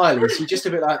it entirely. So you're just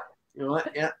a bit like, you know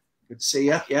what, yeah, good to see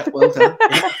you, yeah, well done,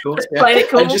 yeah, of course, yeah.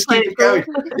 And just keep it going.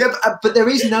 Yeah, but there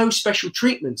is no special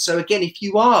treatment. So again, if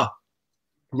you are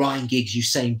Ryan Giggs,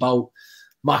 Usain Bolt,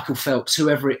 Michael Phelps,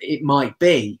 whoever it might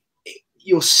be,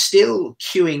 you're still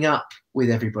queuing up with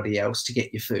everybody else to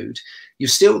get your food. You're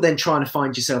still then trying to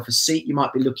find yourself a seat. You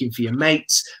might be looking for your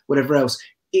mates, whatever else.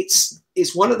 It's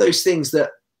one of those things that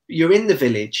you're in the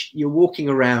village, you're walking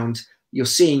around, you're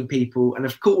seeing people, and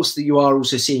of course that you are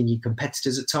also seeing your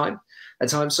competitors at times.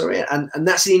 And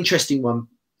that's the interesting one.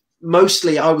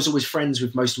 Mostly, I was always friends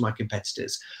with most of my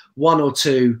competitors. One or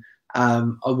two I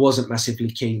wasn't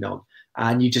massively keen on,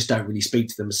 and you just don't really speak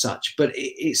to them as such. But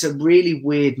it's a really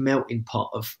weird melting pot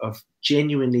of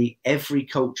genuinely every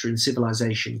culture and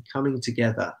civilization coming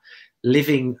together,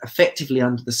 living effectively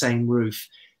under the same roof,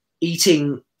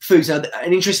 eating foods. Now,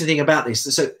 an interesting thing about this,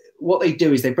 so what they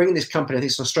do is they bring in this company, I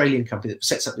think it's an Australian company, that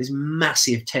sets up this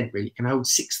massive tent, really, it can hold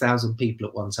 6,000 people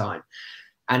at one time.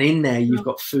 And in there, you've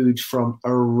got food from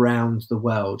around the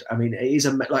world. I mean, it is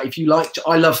like, if you like,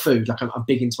 I love food. Like I'm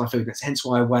big into my food. That's hence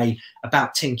why I weigh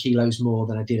about 10 kilos more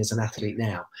than I did as an athlete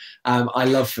now. I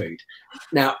love food.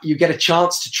 Now you get a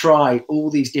chance to try all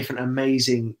these different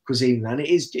amazing cuisine, and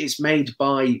it's made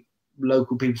by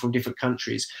local people from different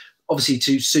countries, obviously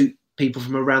to suit people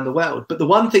from around the world. But the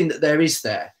one thing that there is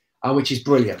there, which is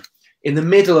brilliant, in the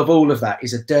middle of all of that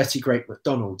is a dirty great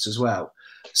McDonald's as well.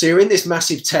 So you're in this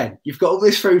massive tent, you've got all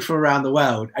this food from around the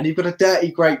world, and you've got a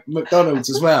dirty great McDonald's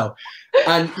as well.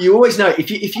 And you always know,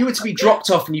 if you were to be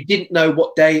dropped off and you didn't know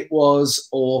what day it was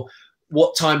or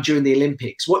what time during the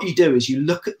Olympics, what you do is you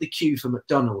look at the queue for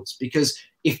McDonald's, because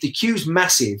if the queue's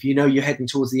massive, you know you're heading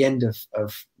towards the end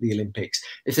of the Olympics.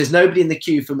 If there's nobody in the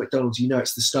queue for McDonald's, you know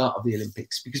it's the start of the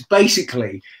Olympics, because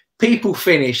basically people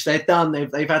finish, they're done,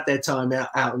 they've had their time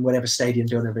out in whatever stadium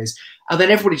doing it is, and then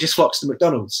everybody just flocks to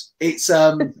McDonald's. It's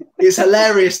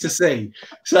hilarious to see.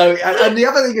 So, and the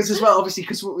other thing is as well, obviously,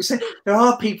 because what we said, there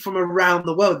are people from around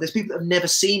the world. There's people that have never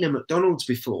seen a McDonald's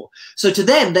before. So to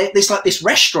them, it's like this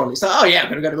restaurant. It's like, oh yeah,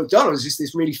 I'm going to go to McDonald's. It's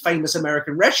this really famous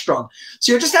American restaurant.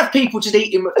 So you'll just have people just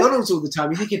eating McDonald's all the time.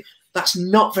 You're thinking, that's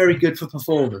not very good for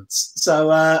performance.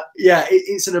 So yeah,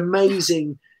 it's an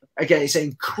amazing, again, it's an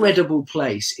incredible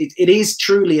place. It is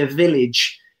truly a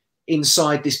village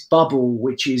inside this bubble,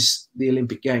 which is the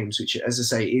Olympic Games, which, as I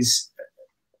say, is,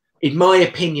 in my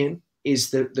opinion, is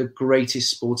the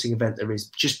greatest sporting event there is,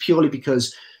 just purely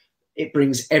because it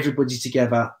brings everybody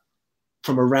together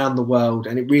from around the world,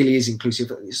 and it really is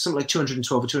inclusive. Something like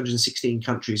 212 or 216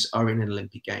 countries are in an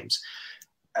Olympic Games.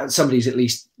 somebody who's at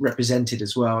least represented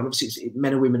as well. And obviously it's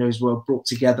men and women as well brought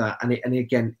together. And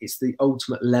again, it's the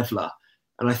ultimate leveler.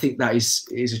 And I think that is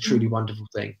a truly wonderful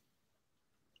thing.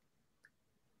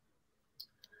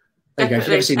 There you go. If you've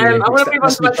never seen the Olympics,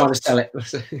 that's me trying to sell it.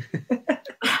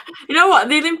 You know what?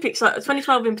 The Olympics, like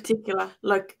 2012 in particular,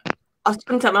 like I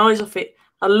couldn't take my eyes off it.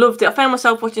 I loved it. I found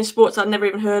myself watching sports I'd never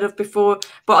even heard of before,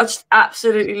 but I just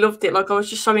absolutely loved it. Like I was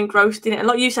just so engrossed in it. And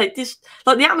like you said,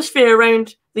 like the atmosphere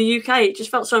around the UK, it just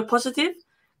felt so positive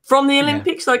from the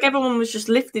Olympics. Like everyone was just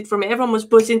lifted from it. Everyone was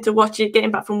buzzing to watch it,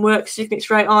 getting back from work, sticking it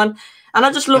straight on. And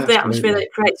I just love the atmosphere that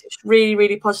it creates. It's really,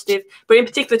 really positive. But in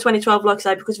particular, 2012, like I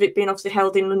say, because of it being obviously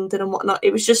held in London and whatnot,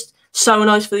 it was just so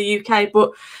nice for the UK.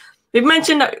 But we've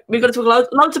mentioned that we've got to talk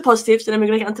loads of positives, and then we're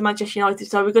going to get onto Manchester United.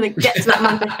 So we're going to get to that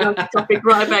Manchester United topic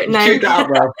right about now. You've queued that up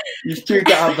well. You've queued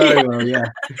that up very well, yeah.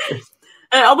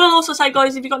 I will also say,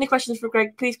 guys, if you've got any questions for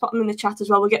Greg, please pop them in the chat as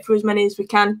well. We'll get through as many as we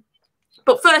can.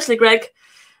 But firstly, Greg,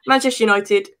 Manchester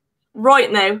United, right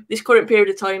now, this current period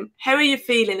of time, how are you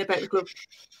feeling about the club?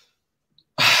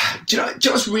 Do you know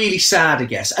what's really sad, I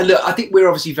guess? And look, I think we're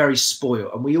obviously very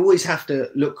spoiled, and we always have to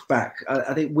look back.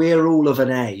 I think we're all of an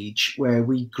age where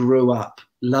we grew up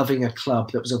loving a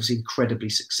club that was obviously incredibly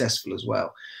successful as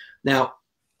well. Now,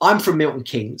 I'm from Milton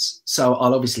Keynes, so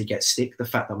I'll obviously get stick, the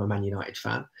fact that I'm a Man United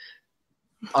fan.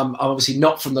 I'm obviously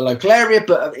not from the local area,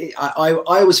 but I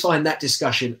always find that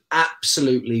discussion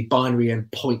absolutely binary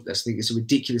and pointless. I think it's a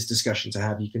ridiculous discussion to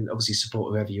have. You can obviously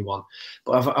support whoever you want,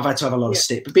 but I've had to have a lot of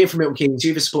stick. But being from Milton Keynes,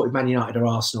 you either supported Man United or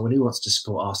Arsenal, and who wants to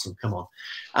support Arsenal? Come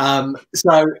on.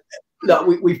 So look,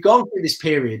 we've gone through this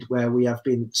period where we have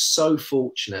been so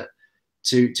fortunate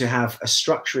to have a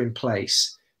structure in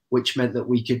place, which meant that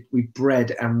we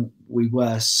bred and we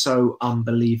were so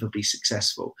unbelievably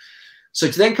successful. So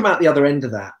to then come out the other end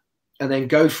of that and then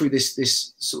go through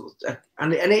this sort of,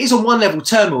 and it is on one level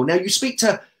turmoil. Now you speak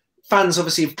to fans,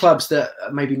 obviously, of clubs that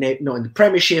are maybe not in the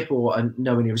Premiership or are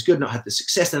nowhere near as good, not had the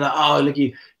success. They're like, oh, look,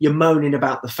 you're moaning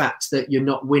about the fact that you're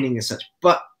not winning as such.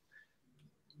 But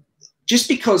just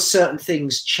because certain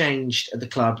things changed at the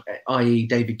club, i.e.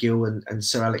 David Gill and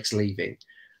Sir Alex leaving,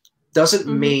 doesn't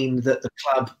mean that the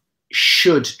club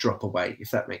should drop away,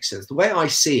 if that makes sense. The way I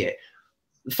see it,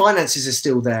 the finances are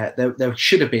still there. There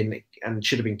should have been and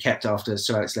should have been kept after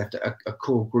Sir Alex left a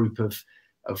core group of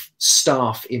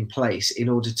staff in place in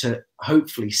order to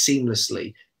hopefully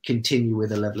seamlessly continue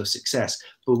with a level of success.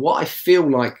 But what I feel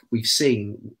like we've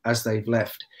seen as they've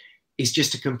left is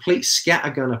just a complete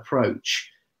scattergun approach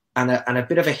and a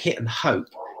bit of a hit and hope.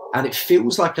 And it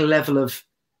feels like a level of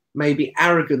maybe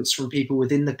arrogance from people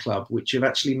within the club, which have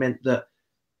actually meant that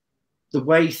the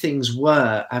way things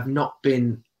were have not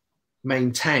been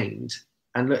maintained.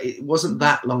 And look, it wasn't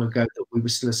that long ago that we were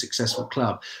still a successful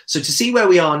club. So to see where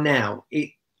we are now,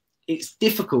 it's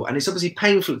difficult, and it's obviously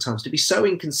painful at times to be so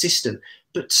inconsistent,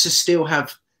 but to still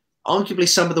have arguably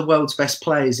some of the world's best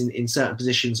players in certain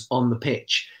positions on the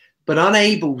pitch, but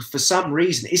unable for some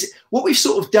reason. Is what we've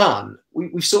sort of done.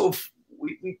 We've sort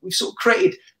of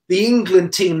created the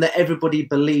England team that everybody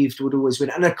believed would always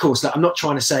win. And of course, I'm not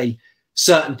trying to say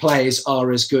certain players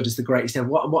are as good as the greatest ever.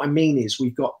 What I mean is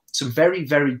we've got some very,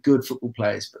 very good football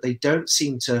players, but they don't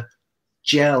seem to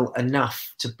gel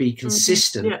enough to be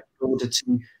consistent in order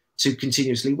to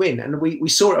continuously win. And we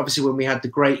saw it obviously when we had the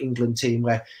great England team,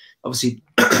 where obviously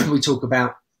we talk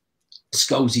about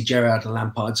Scholesy, Gerrard and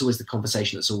Lampard. It's always the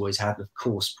conversation that's always had. Of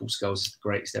course, Paul Scholes is the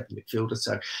greatest ever midfielder,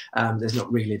 so there's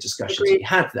not really a discussion to be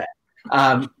had there.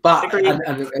 But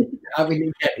I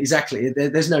mean, yeah, exactly.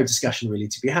 There's no discussion really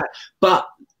to be had. But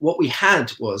what we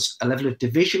had was a level of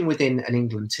division within an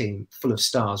England team full of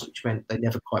stars, which meant they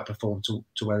never quite performed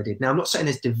to where they did. Now, I'm not saying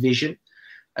there's division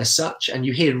as such, and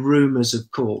you hear rumours, of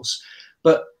course,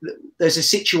 but there's a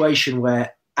situation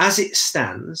where, as it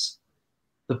stands,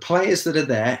 the players that are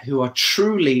there who are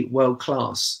truly world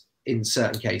class in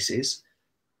certain cases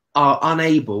are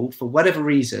unable, for whatever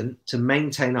reason, to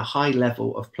maintain a high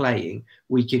level of playing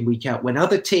week in, week out, when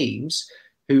other teams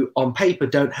who on paper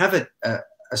don't have a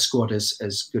squad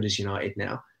as good as United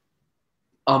now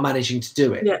are managing to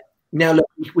do it. Yeah. Now, look,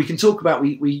 we can talk about,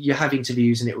 you have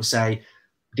interviews and it will say,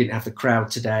 we didn't have the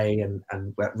crowd today and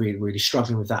we're really, really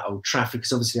struggling with that Old Trafford,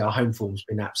 because obviously our home form's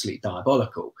been absolutely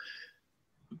diabolical.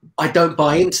 I don't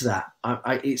buy into that.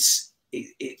 It's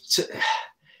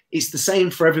the same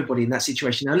for everybody in that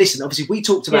situation. Now, listen, obviously we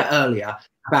talked about earlier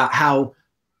about how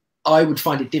I would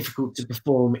find it difficult to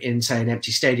perform in, say, an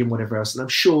empty stadium, whatever else, and I'm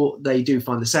sure they do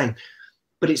find the same.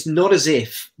 But it's not as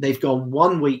if they've gone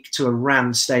 1 week to a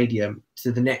rammed stadium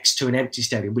to the next to an empty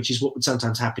stadium, which is what would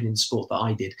sometimes happen in sport that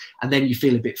I did, and then you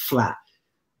feel a bit flat.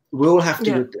 We all have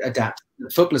to adapt. The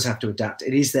footballers have to adapt.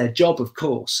 It is their job, of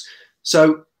course.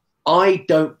 So I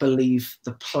don't believe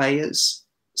the players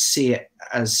see it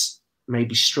as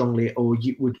maybe strongly, or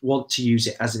you would want to use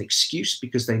it as an excuse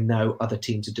because they know other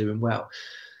teams are doing well.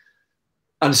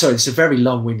 I'm sorry, it's a very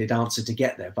long-winded answer to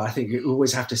get there, but I think you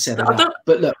always have to set it up.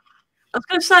 But look, I was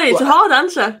going to say, it's a hard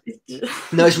answer.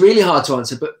 No, it's really hard to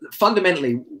answer. But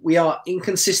fundamentally, we are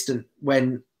inconsistent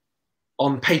when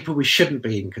on paper we shouldn't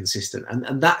be inconsistent.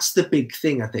 And that's the big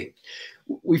thing, I think.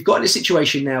 We've got in a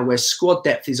situation now where squad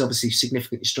depth is obviously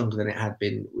significantly stronger than it had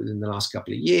been within the last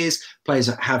couple of years. Players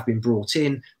have been brought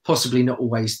in, possibly not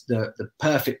always the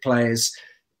perfect players.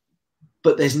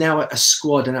 But there's now a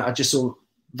squad, and I just saw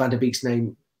Van der Beek's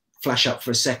name flash up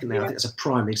for a second there. I think that's a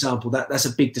prime example. That's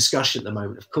a big discussion at the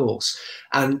moment, of course.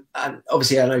 And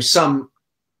obviously, I know some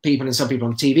people and some people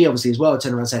on TV, obviously, as well,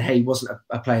 turn around and say, hey, he wasn't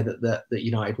a player that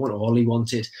United wanted or Ollie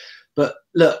wanted. But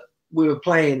look, we were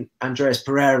playing Andreas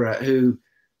Pereira, who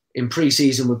in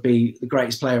pre-season would be the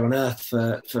greatest player on earth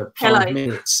for 5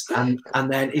 minutes. And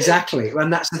then, exactly,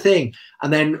 and that's the thing.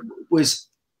 And then it was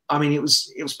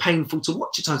painful to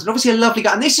watch at times. And obviously a lovely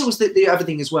guy. And this was the other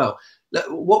thing as well.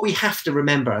 What we have to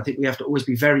remember, I think we have to always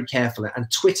be very careful,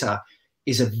 and Twitter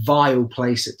is a vile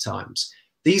place at times.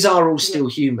 These are all still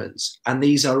humans, and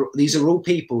these are all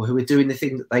people who are doing the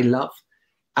thing that they love.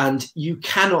 And you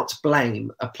cannot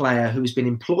blame a player who's been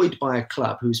employed by a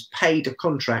club, who's paid a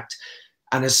contract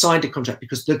and has signed a contract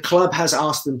because the club has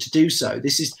asked them to do so.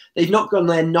 They've not gone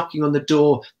there knocking on the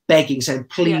door, begging, saying,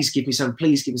 please give me something,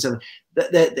 please give me something.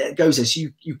 That goes this.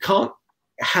 You can't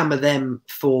hammer them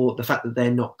for the fact that they're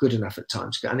not good enough at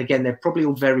times. And again, they're probably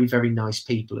all very, very nice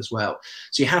people as well.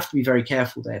 So you have to be very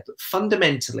careful there. But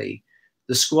fundamentally,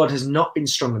 the squad has not been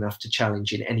strong enough to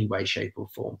challenge in any way, shape or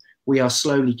form. We are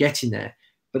slowly getting there.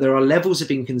 But there are levels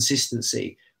of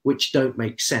inconsistency which don't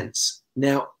make sense.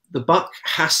 Now, the buck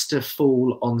has to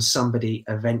fall on somebody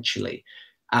eventually.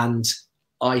 And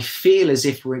I feel as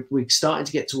if we're starting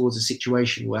to get towards a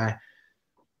situation where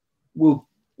we'll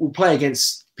play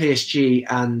against PSG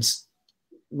and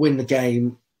win the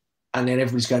game, and then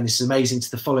everybody's going, this is amazing,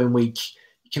 to the following week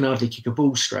you can hardly kick a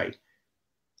ball straight.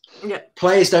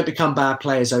 Players don't become bad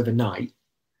players overnight,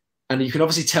 and you can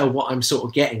obviously tell what I'm sort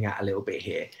of getting at a little bit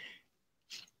here.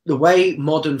 The way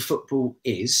modern football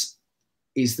is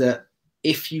that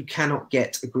if you cannot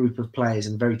get a group of players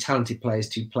and very talented players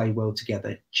to play well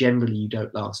together, generally you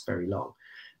don't last very long.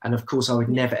 And of course, I would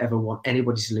never ever want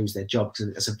anybody to lose their job,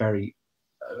 because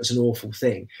it's an awful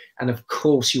thing. And of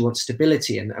course, you want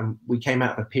stability. And we came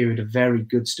out of a period of very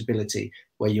good stability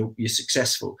where you're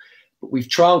successful. But we've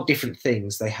trialed different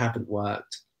things. They haven't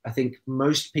worked. I think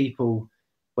most people,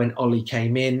 when Ollie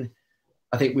came in,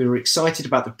 I think we were excited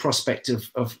about the prospect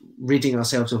of ridding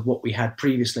ourselves of what we had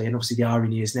previously. And obviously the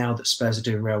irony is now that Spurs are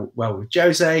doing well with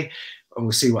Jose, and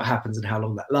we'll see what happens and how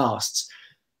long that lasts.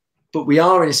 But we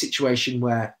are in a situation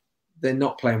where they're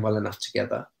not playing well enough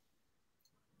together.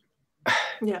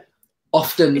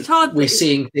 Often we're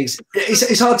seeing things.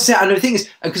 It's hard to say. And the thing is,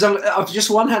 because I've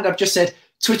just said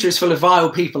Twitter is full of vile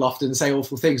people, often say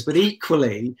awful things, but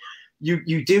equally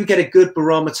you do get a good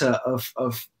barometer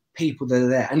of people that are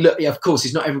there. And look, of course,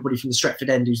 it's not everybody from the Stretford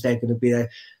end who's there going to be there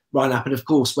right up. And of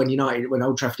course, when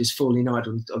Old Trafford is full,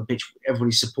 United on pitch,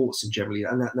 everybody supports them generally,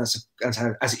 and that's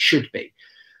how, as it should be.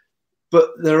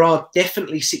 But there are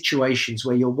definitely situations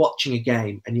where you're watching a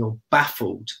game and you're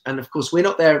baffled. And of course, we're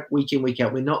not there week in, week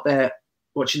out. We're not there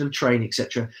watching them train,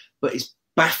 etc. But it's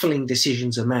baffling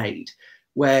decisions are made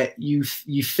where you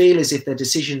feel as if their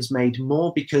decisions made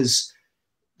more because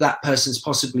that person's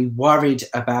possibly worried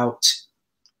about,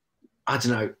 I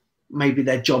don't know, maybe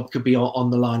their job could be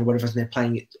on the line or whatever, and they're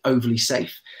playing it overly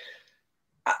safe.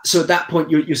 So at that point,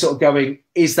 you're sort of going,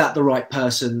 is that the right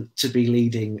person to be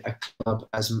leading a club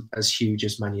as huge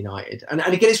as Man United? And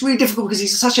again, it's really difficult because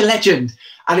he's such a legend.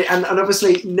 And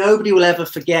obviously, nobody will ever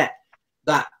forget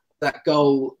that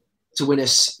goal to win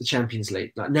us the Champions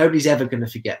League. Like, nobody's ever going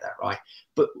to forget that, right?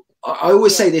 But I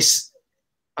always say this.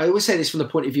 I always say this from the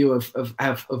point of view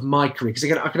of my career, because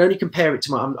again, I can only compare it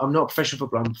to I'm not a professional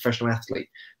footballer, I'm a professional athlete,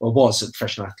 or was a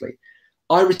professional athlete.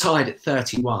 I retired at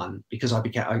 31 because I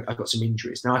got some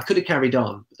injuries. Now, I could have carried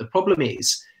on, but the problem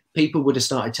is people would have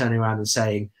started turning around and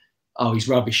saying, oh, he's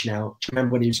rubbish now. Do you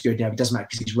remember when he was good? Now, it doesn't matter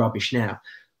because he's rubbish now.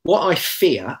 What I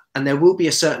fear, and there will be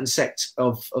a certain sect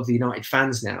of the United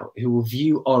fans now who will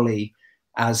view Ollie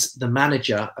as the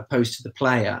manager opposed to the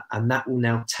player, and that will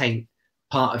now taint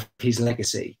part of his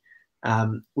legacy,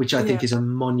 which I think is a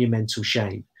monumental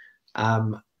shame.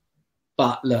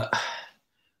 But look,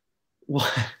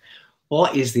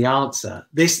 what is the answer?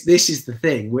 This is the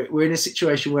thing. We're in a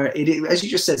situation where as you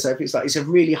just said, Sophie, it's a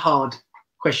really hard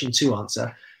question to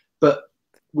answer, but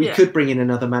we could bring in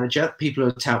another manager. People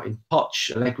are touting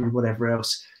Poch, Allegri, whatever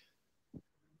else.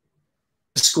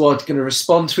 The squad going to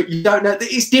respond to it? You don't know.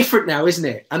 It's different now, isn't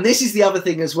it? And this is the other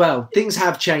thing as well. Things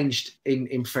have changed in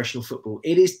professional football.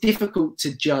 It is difficult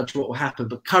to judge what will happen,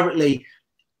 but currently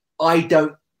I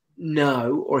don't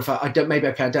know, or if I don't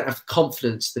have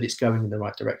confidence that it's going in the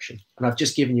right direction. And I've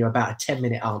just given you about a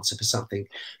 10-minute answer for something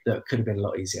that could have been a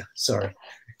lot easier. Sorry.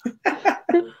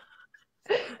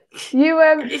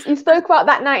 You spoke about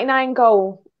that 99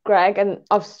 goal, Greg, and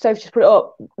I've just put it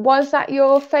up. Was that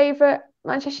your favourite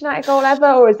Manchester United goal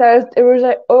ever, or is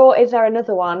there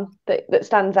another one that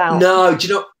stands out? No, do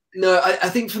you know? No, I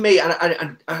think for me,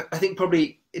 and I think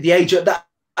probably the age of that.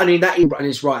 I mean, that and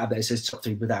it's right up there. It says top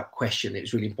 3 without question. It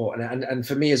was really important, and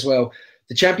for me as well,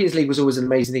 the Champions League was always an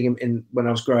amazing thing. In when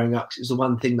I was growing up, it was the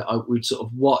one thing that I would sort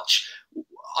of watch.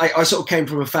 I sort of came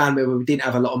from a family where we didn't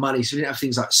have a lot of money, so we didn't have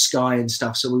things like Sky and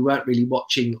stuff, so we weren't really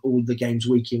watching all the games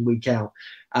week in, week out.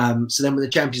 So then when the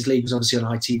Champions League was obviously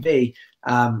on ITV,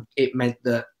 it meant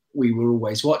that we were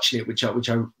always watching it, which I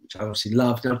obviously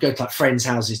loved. And I'd go to like friends'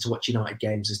 houses to watch United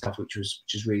games and stuff, which was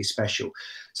really special.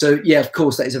 So yeah, of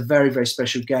course, that is a very, very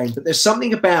special game. But there's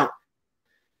something about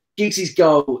Giggs's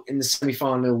goal in the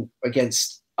semi-final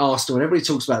against Arsenal, and everybody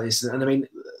talks about this. And I mean,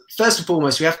 first and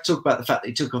foremost, we have to talk about the fact that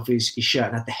he took off his shirt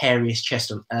and had the hairiest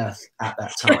chest on earth at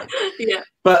that time. Yeah.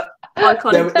 But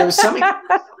there was something.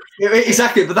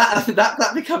 Exactly, but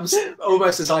that becomes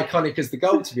almost as iconic as the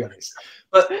goal, to be honest.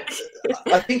 But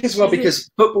I think as well, because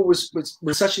football was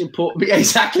such an important. Yeah,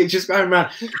 exactly, just going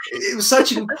around. It was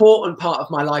such an important part of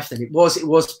my life. Then it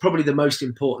was probably the most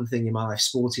important thing in my life,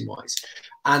 sporting wise.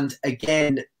 And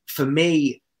again, for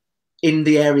me, in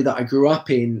the area that I grew up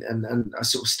in, and I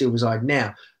sort of still reside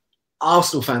now,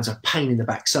 Arsenal fans are a pain in the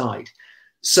backside.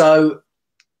 So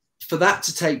for that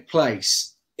to take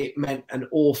place, it meant an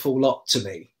awful lot to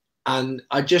me. And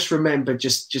I just remember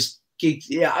just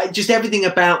everything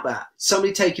about that.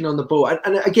 Somebody taking on the ball.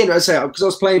 And again, I say, because I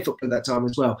was playing football at that time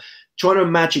as well, trying to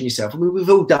imagine yourself. I mean, we've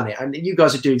all done it. And you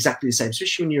guys would do exactly the same,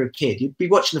 especially when you're a kid. You'd be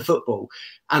watching the football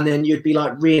and then you'd be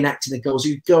like reenacting the goals.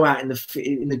 You'd go out in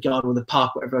the garden or the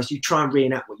park, whatever else. You try and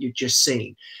reenact what you'd just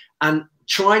seen. And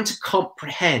trying to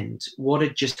comprehend what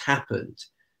had just happened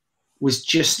was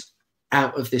just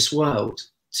out of this world.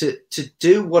 To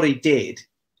do what he did,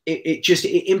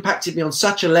 it impacted me on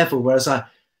such a level where I was like,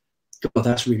 God,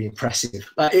 that's really impressive.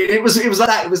 Like it was like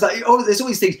that. It was like, oh, there's all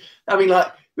these things. I mean,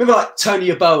 like, remember like Tony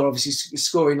Yeboah obviously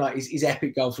scoring like his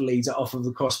epic goal for Leeds off of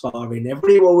the crossbar in.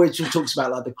 Everybody always talks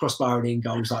about like the crossbar and in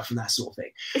goals, like from that sort of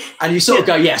thing. And you sort of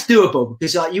go, yeah, it's doable,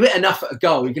 because like you hit enough at a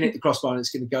goal, you can hit the crossbar and it's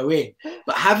going to go in.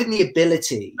 But having the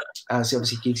ability, so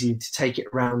obviously Giggsy, to take it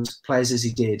around players as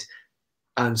he did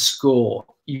and score,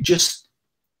 you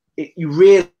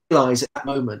realise at that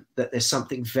moment that there's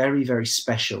something very, very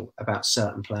special about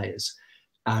certain players.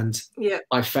 And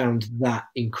I found that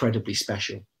incredibly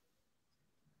special.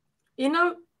 You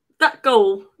know, that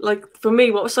goal, like for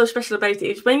me, what was so special about it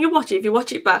is when you watch it, if you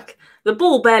watch it back, the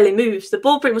ball barely moves. The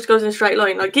ball pretty much goes in a straight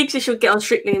line. Like Giggsy should get on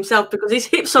strictly himself because his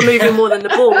hips are moving more than the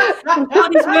ball. His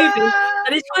body's moving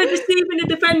and he's trying to deceiving the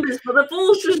defenders, but the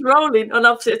ball's just rolling on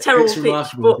obviously a terrible pitch.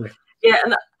 But yeah,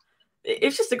 and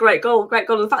it's just a great goal. Great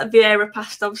goal. The fact that Vieira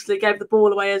passed obviously gave the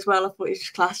ball away as well. I thought it was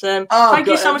just class. Thank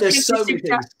you so much. There's so many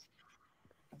things.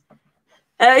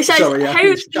 It says, sorry,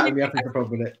 he's chatting me up in the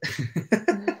problem with it.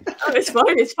 Oh, it's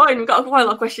fine. We've got quite a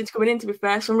lot of questions coming in, to be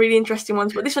fair. Some really interesting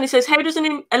ones. But this one, it says, how does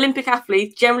an Olympic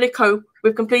athlete generally cope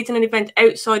with completing an event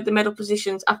outside the medal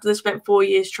positions after they've spent 4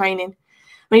 years training?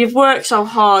 I mean, you've worked so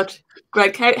hard,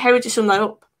 Greg. How would you sum that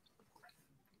up?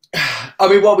 I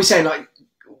mean, what are we saying? Like,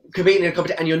 competing in a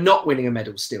competition and you're not winning a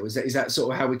medal still? Is that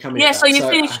sort of how we come in? Yeah, so you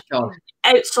finished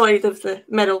outside of the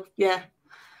medal, yeah.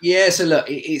 Yeah, so look,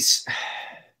 it's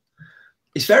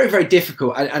very, very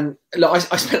difficult. And look,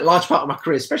 I spent a large part of my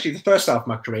career, especially the first half of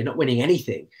my career, not winning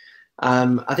anything.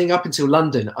 I think up until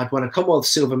London, I'd won a Commonwealth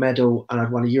silver medal and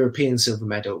I'd won a European silver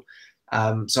medal.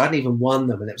 So I hadn't even won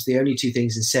them. And it was the only two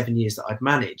things in 7 years that I'd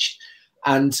managed.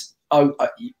 And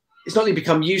it's not only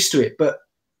become used to it, but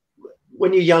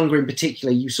when you're younger in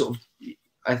particular, you sort of,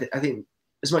 I think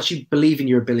as much as you believe in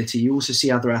your ability, you also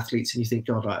see other athletes and you think,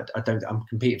 God, I'm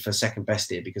competing for second best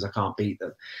here because I can't beat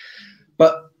them.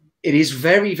 But it is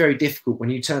very, very difficult when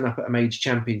you turn up at a major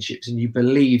championships and you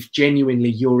believe genuinely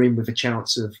you're in with a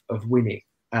chance of winning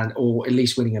or at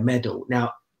least winning a medal.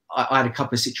 Now, I had a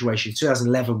couple of situations.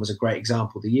 2011 was a great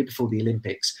example. The year before the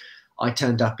Olympics, I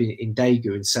turned up in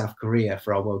Daegu in South Korea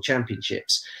for our World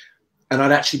Championships. And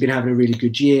I'd actually been having a really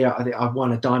good year. I think I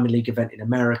won a Diamond League event in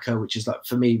America, which is like,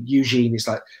 for me, Eugene is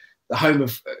like the home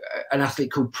of an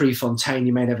athlete called Prefontaine.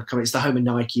 You may never come. It's the home of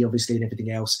Nike, obviously, and everything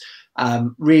else.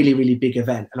 Really, really big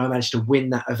event. And I managed to win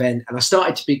that event. And I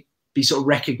started to be sort of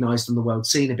recognized on the world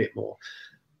scene a bit more.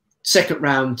 Second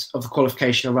round of the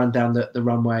qualification, I ran down the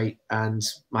runway and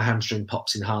my hamstring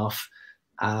pops in half.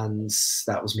 And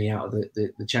that was me out of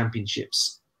the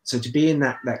championships. So to be in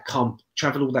that comp,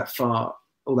 travel all that far,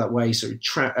 all that way, so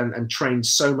and train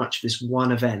so much for this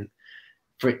one event,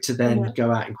 for it to then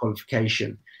go out in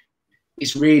qualification,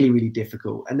 it's really, really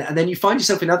difficult. And then you find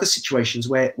yourself in other situations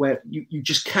where you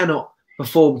just cannot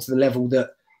perform to the level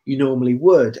that you normally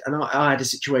would. And I had a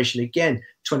situation again,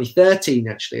 2013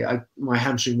 actually, my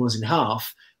hamstring was in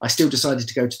half. I still decided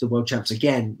to go to the World Champs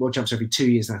again. World Champs every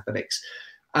 2 years in athletics.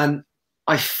 And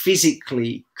I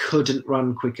physically couldn't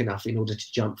run quick enough in order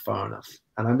to jump far enough.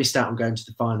 And I missed out on going to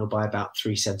the final by about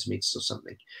 3 centimeters or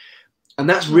something. And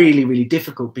that's really, really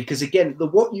difficult because, again,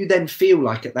 what you then feel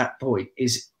like at that point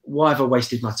is, why have I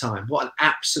wasted my time? What an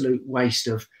absolute waste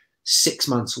of 6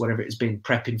 months, or whatever it has been,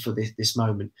 prepping for this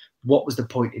moment. What was the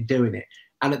point in doing it?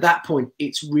 And at that point,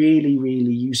 it's really,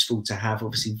 really useful to have,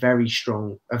 obviously, a very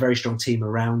strong team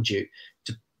around you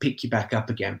to pick you back up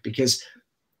again, because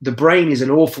the brain is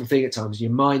an awful thing at times.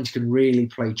 Your mind can really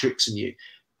play tricks on you,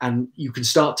 and you can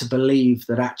start to believe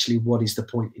that actually, what is the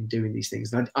point in doing these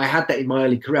things? And I had that in my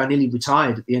early career. I nearly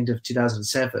retired at the end of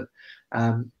 2007.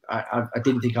 I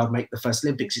didn't think I'd make the first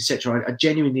Olympics, etc. I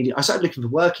genuinely, I started looking for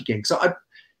work again, because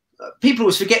people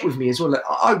always forget with me as well. Like,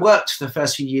 I worked for the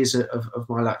first few years of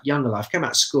my younger life. Came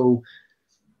out of school,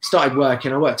 started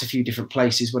working. I worked a few different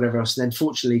places, whatever else, and then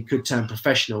fortunately could turn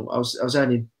professional. I was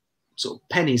earning sort of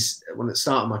pennies when at the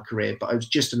start of my career, but it was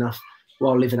just enough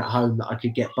while living at home that I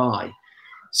could get by.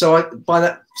 So by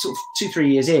that sort of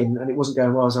 2-3 years in, and it wasn't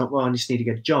going well, I was like, well, I just need to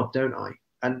get a job, don't I?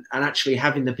 And actually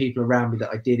having the people around me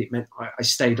that I did, it meant I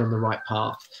stayed on the right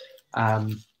path,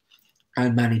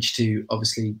 and managed to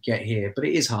obviously get here. But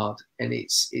it is hard and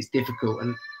it's difficult.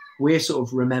 And we're sort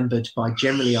of remembered by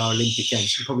generally our Olympic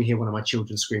Games. You can probably hear one of my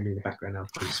children screaming in the background now.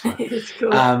 It's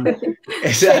cool.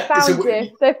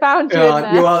 They found you.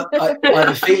 I have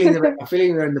a feeling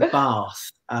they're in the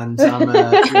bath, and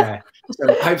yeah.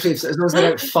 So hopefully, as long as they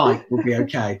don't fight, we'll be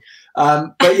okay.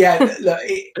 But yeah, look,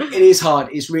 it is hard.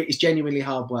 It's genuinely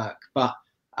hard work. But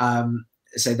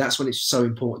so that's when it's so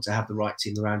important to have the right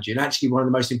team around you. And actually, one of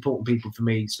the most important people for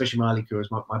me, especially my early career, is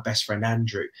my best friend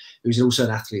Andrew, who's also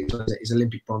an athlete. He's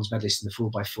Olympic bronze medalist in the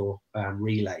 4x4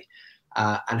 relay.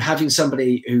 And having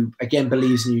somebody who, again,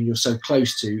 believes in you and you're so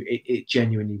close to, it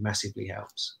genuinely massively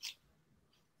helps.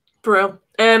 Bro.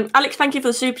 Alex, thank you for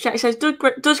the super chat. He says,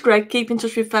 does Greg keep in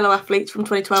touch with fellow athletes from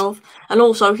 2012? And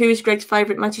also, who is Greg's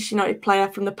favourite Manchester United player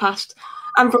from the past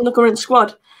and from the current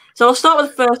squad? So I'll start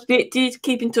with the first bit. Do you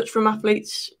keep in touch from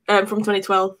athletes from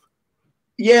 2012?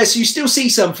 Yeah, so you still see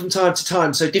some from time to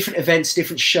time. So different events,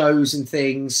 different shows and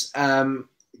things.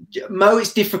 Mo,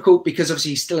 it's difficult because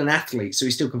obviously he's still an athlete, so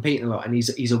he's still competing a lot, and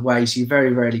he's away, so you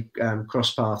very rarely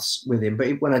cross paths with him.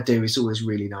 But when I do, it's always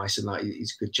really nice, and like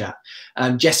he's a good chap.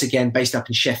 Jess, again, based up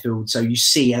in Sheffield, so you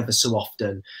see ever so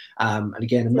often. And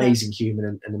again, amazing human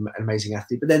and an amazing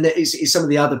athlete. But then there is some of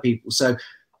the other people. So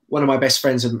one of my best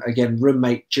friends, and again,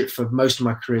 roommate for most of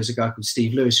my career, is a guy called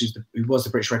Steve Lewis, who was the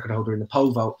British record holder in the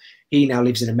pole vault. He now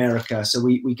lives in America. So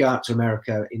we go out to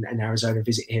America in Arizona,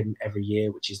 visit him every year,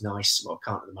 which is nice. Well, I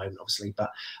can't at the moment, obviously.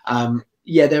 But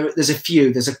yeah,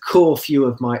 there's a core few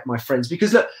of my friends,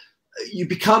 because look, you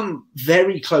become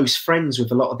very close friends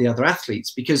with a lot of the other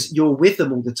athletes because you're with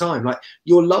them all the time. Like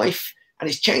your life, and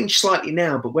it's changed slightly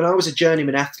now, but when I was a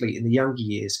journeyman athlete in the younger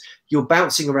years, you're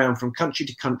bouncing around from country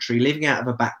to country, living out of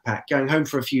a backpack, going home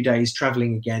for a few days,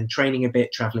 traveling again, training a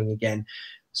bit, traveling again.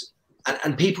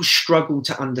 And people struggle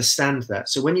to understand that.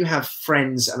 So when you have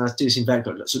friends, and I do this in very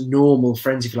lots of normal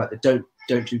friends, if you like, that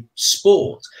don't do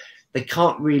sport, they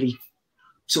can't really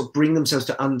sort of bring themselves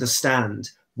to understand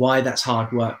why that's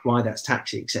hard work, why that's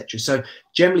taxing, etc. So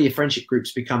generally, your friendship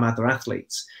groups become other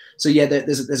athletes. So yeah,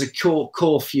 there's a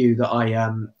core few that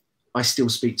I still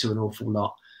speak to an awful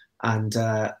lot, and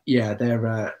yeah,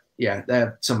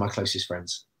 they're some of my closest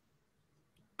friends.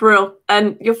 Brill.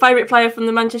 And your favourite player from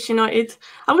the Manchester United?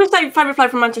 I'm going to say favourite player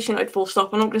from Manchester United, full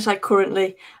stop. I'm not going to say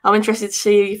currently. I'm interested to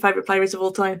see who your favourite player is of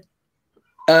all time.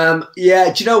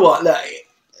 Yeah, do you know what? Look,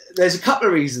 there's a couple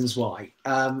of reasons why.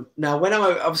 Now, when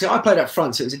I played up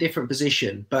front, so it was a different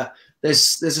position, but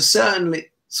there's a certain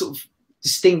sort of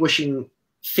distinguishing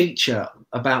feature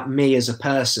about me as a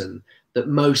person that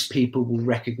most people will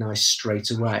recognise straight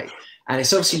away. And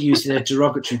it's obviously used in a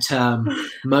derogatory term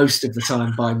most of the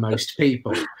time by most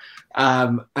people.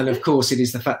 And of course, it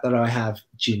is the fact that I have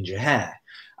ginger hair.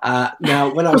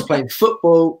 Now, when I was playing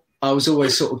football, I was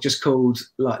always sort of just called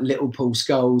like Little Paul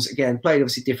Scholes. Again, played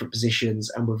obviously different positions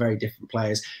and were very different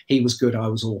players. He was good, I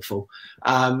was awful.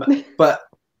 But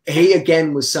he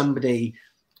again was somebody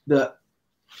that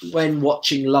when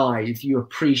watching live, you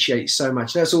appreciate so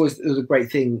much. That's always a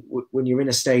great thing when you're in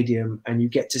a stadium and you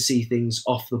get to see things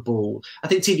off the ball. I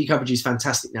think TV coverage is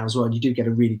fantastic now as well. And you do get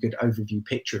a really good overview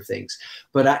picture of things.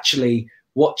 But actually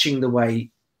watching the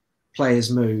way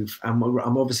players move, and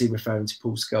I'm obviously referring to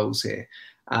Paul Scholes here,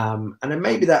 and then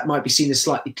maybe that might be seen as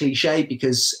slightly cliche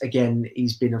because, again,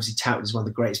 he's been obviously touted as one of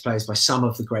the greatest players by some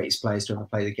of the greatest players to ever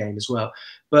play the game as well.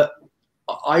 But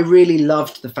I really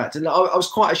loved the fact, and I was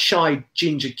quite a shy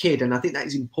ginger kid, and I think that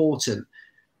is important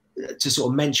to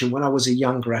sort of mention when I was a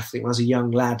younger athlete, when I was a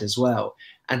young lad as well.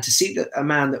 And to see that a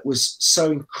man that was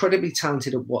so incredibly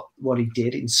talented at what he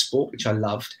did in sport, which I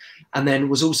loved, and then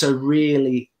was also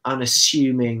really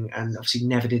unassuming and obviously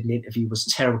never did an interview, was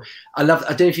terrible. I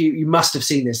don't know if you must have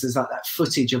seen this. There's like that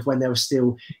footage of when they were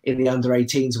still in the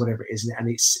under-18s or whatever it is, and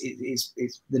it's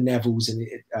the Nevilles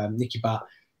and Nicky Butt,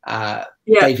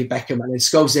 David Beckham, and then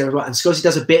Scholes there, and Scholes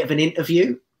does a bit of an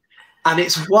interview. And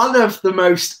it's one of the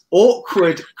most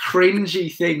awkward,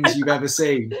 cringy things you've ever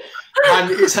seen. And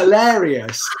it's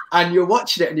hilarious. And you're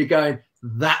watching it and you're going,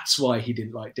 that's why he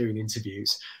didn't like doing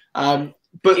interviews.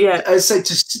 But yeah, as I say,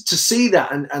 to see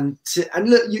that and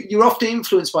look, you're often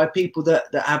influenced by people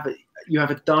that you have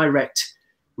a direct,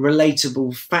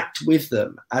 relatable fact with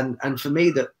them. And for me,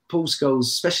 that Paul Scholes,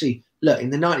 especially, look, in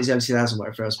the 90s, early 2000s,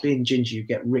 whatever else, being ginger, you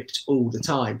get ripped all the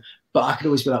time. But I could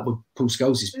always be like, well, Paul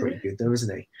Scholes is pretty good though,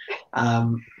 isn't he?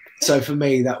 So for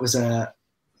me, he was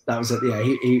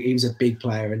a big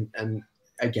player, and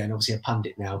again, obviously a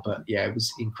pundit now, but yeah, it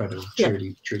was incredible,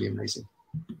 truly amazing.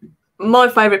 My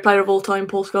favourite player of all time,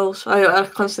 Paul Scholes. I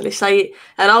constantly say it,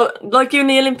 and like you in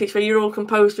the Olympics, where you're all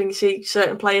composed when you see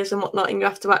certain players and whatnot, and you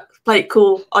have to play it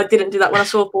cool. I didn't do that when I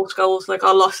saw Paul Scholes. Like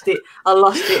I lost it.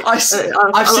 I've seen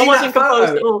that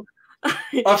photo.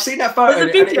 I've seen that photo.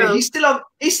 And he's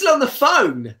still on the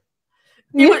phone.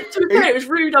 To be fair, it was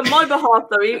rude on my behalf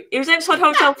though. He was outside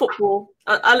hotel football.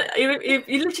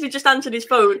 He literally just answered his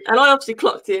phone, and I obviously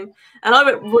clocked him. And I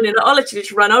went running. I literally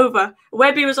just ran over.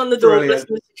 Webby was on the door,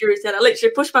 blessing the security. And I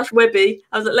literally pushed past Webby.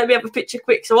 I was like, "Let me have a picture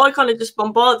quick." So I kind of just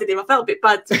bombarded him. I felt a bit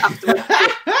bad afterwards.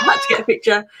 I had to get a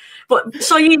picture. But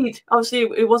Saeed, obviously,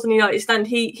 it wasn't United stand.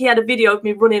 He had a video of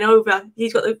me running over.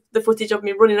 He's got the footage of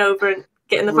me running over and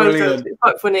getting the photos. It's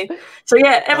quite funny. So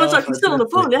yeah, everyone's like, he's still on the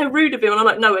phone. How rude of him. And I'm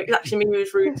like, no, it's actually me who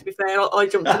was rude, to be fair. I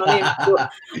jumped in on him.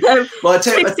 But, well, I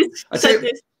tell you,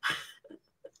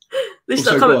 this is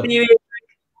not coming for you.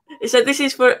 He said, this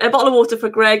is for a bottle of water for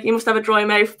Greg. You must have a dry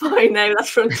mouth by now. That's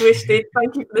from Twisted.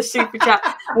 Thank you for the super chat.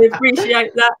 I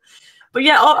appreciate that. But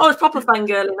yeah, I was proper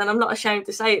fangirling, and I'm not ashamed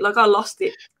to say it. Like, I lost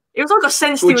it. It was like I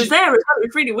sensed he was there. It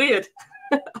was really weird.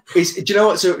 Do you know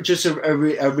what? So just a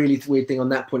really weird thing on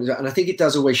that point, and I think it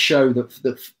does always show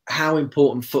that how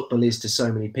important football is to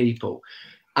so many people.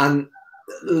 And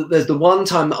there's the one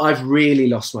time that I've really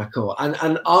lost my cool.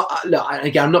 And look,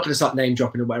 again, I'm not going to start name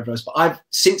dropping or whatever else, but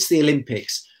since the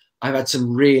Olympics, I've had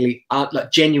some really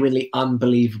like genuinely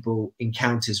unbelievable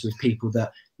encounters with people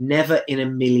that never in a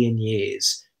million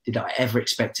years did I ever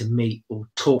expect to meet or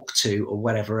talk to or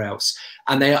whatever else.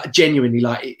 And they are genuinely,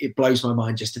 like, it blows my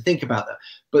mind just to think about that.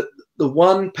 But the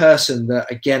one person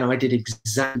that, again, I did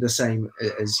exactly the same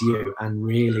as you and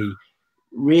really,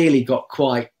 really got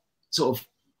quite sort of,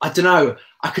 I don't know,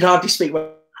 I could hardly speak.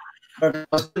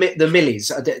 The Millies.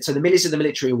 So the Millies are the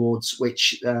military awards,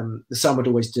 which the Sun would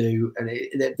always do, and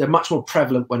they're much more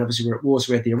prevalent when obviously we're at wars.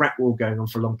 We had the Iraq War going on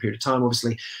for a long period of time,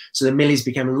 obviously. So the Millies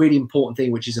became a really important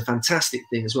thing, which is a fantastic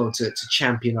thing as well to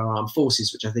champion our armed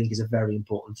forces, which I think is a very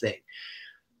important thing.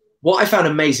 What I found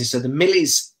amazing, so the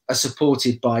Millies are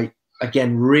supported by,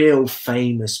 again, real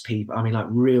famous people. I mean, like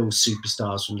real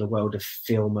superstars from the world of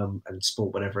film and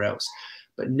sport, whatever else.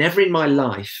 But never in my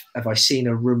life have I seen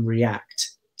a room react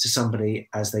to somebody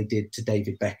as they did to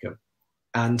David Beckham.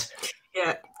 And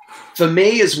for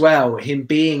me as well, him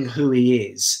being who he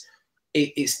is,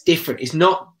 it's different. It's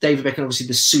not David Beckham, obviously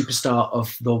the superstar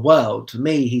of the world. For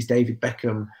me, he's David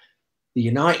Beckham, the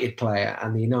United player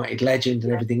and the United legend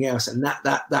and everything else. And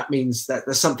that means that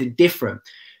there's something different.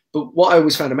 But what I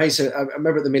always found amazing, I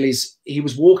remember at the Millies, he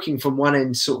was walking from one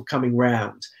end, sort of coming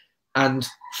round. And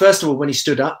first of all, when he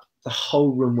stood up, the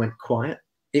whole room went quiet.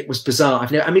 It was bizarre.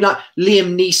 I mean, like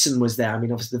Liam Neeson was there. I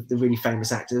mean, obviously the really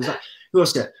famous actor. It was like, who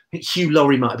else did? I think Hugh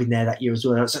Laurie might have been there that year as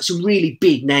well. So some really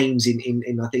big names in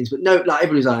my things. But no, like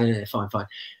everybody was like, fine.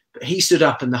 But he stood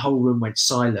up and the whole room went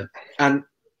silent. And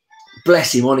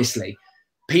bless him, honestly.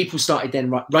 People started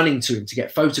then running to him to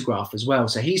get photographed as well.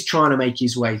 So he's trying to make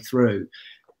his way through,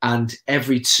 and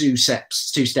every two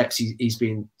steps he's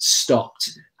being stopped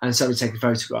and somebody taking a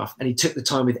photograph. And he took the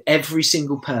time with every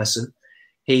single person.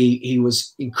 He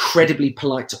was incredibly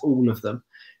polite to all of them.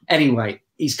 Anyway,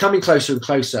 he's coming closer and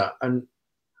closer, and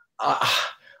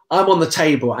I'm on the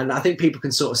table, and I think people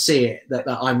can sort of see it that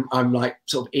I'm like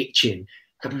sort of itching.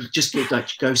 Just like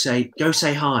go say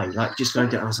hi, like just going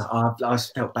down. I was like, oh, I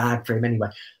felt bad for him anyway.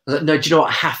 I was like, no, do you know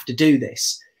what? I have to do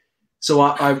this. So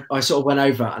I sort of went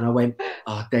over and I went,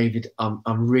 oh, David, I'm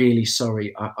really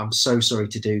sorry. I'm so sorry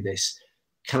to do this.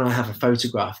 Can I have a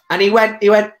photograph? And he went,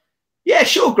 yeah,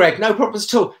 sure, Greg, no problems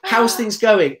at all. How's things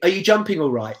going? Are you jumping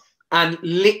all right? And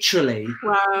literally,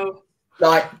 wow,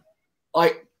 like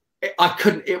I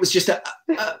couldn't. It was just and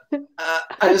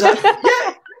I was like,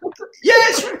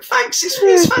 yeah, thanks.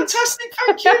 It's fantastic.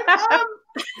 Thank you.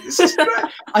 This is great.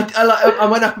 I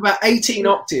went up about 18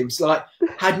 octaves. Like,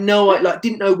 didn't know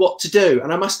what to do,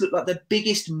 and I must look like the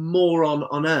biggest moron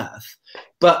on earth.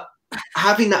 But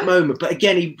having that moment. But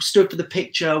again, he stood for the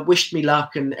picture, wished me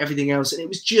luck, and everything else, and it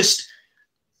was just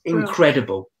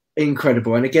incredible.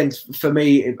 And again, for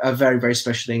me, a very, very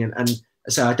special thing. And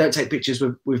so I don't take pictures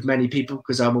with many people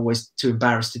because I'm always too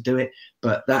embarrassed to do it.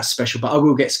 But that's special. But I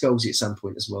will get Scalzi at some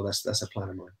point as well. That's a plan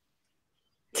of mine.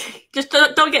 Just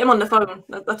don't get him on the phone.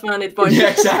 That's my only advice. Yeah,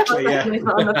 exactly. Yeah.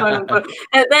 On the phone. But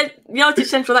then United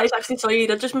Central, that is actually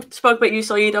Saeed. I just spoke about you,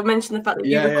 Saeed. I mentioned the fact that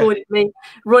you recorded me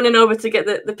running over to get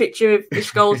the picture of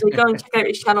Scalzi. Go and check out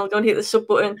his channel. Go and hit the sub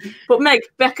button. But Meg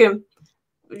Beckham,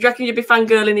 do you reckon you'd be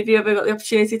fangirling if you ever got the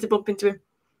opportunity to bump into him?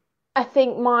 I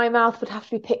think my mouth would have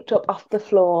to be picked up off the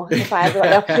floor if I ever got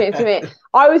the opportunity to meet.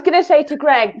 I was going to say to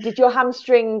Greg, did your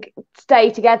hamstring stay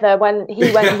together when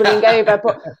he went running over?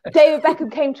 But David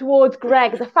Beckham came towards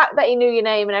Greg. The fact that he knew your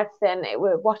name and everything,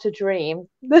 what a dream.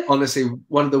 Honestly,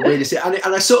 one of the weirdest. And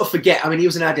I sort of forget. I mean, he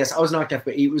was an Adidas. I was an ICAF,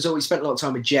 but he spent a lot of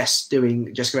time with Jessica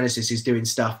Renesis, who's doing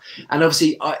stuff. And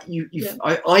obviously,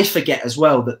 I forget as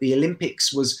well that the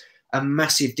Olympics was a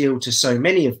massive deal to so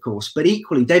many, of course, but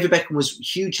equally David Beckham was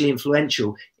hugely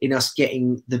influential in us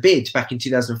getting the bid back in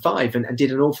 2005 and did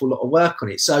an awful lot of work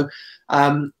on it. So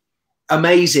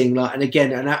amazing, and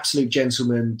again, an absolute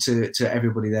gentleman to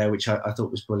everybody there, which I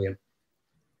thought was brilliant.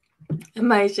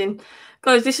 Amazing.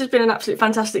 Guys, this has been an absolute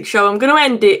fantastic show. I'm going to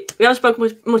end it. We haven't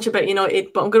spoken much about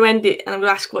United, but I'm going to end it and I'm going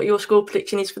to ask what your score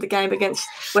prediction is for the game against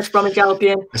West Bromwich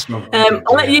Albion.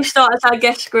 I'll let you start as our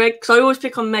guest, Greg, because I always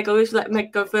pick on Meg. I always let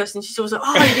Meg go first, and she's always like,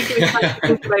 oh, you didn't give me time to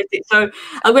think about it. So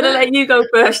I'm going to let you go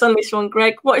first on this one,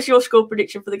 Greg. What is your score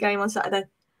prediction for the game on Saturday?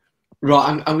 Right,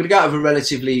 I'm going to go out of a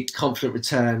relatively confident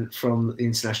return from the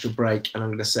international break, and I'm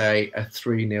going to say a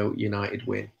 3-0 United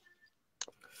win.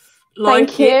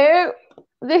 Thank you.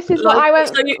 This is what I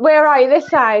went. Where are you? This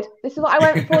side. This is what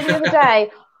I went for the other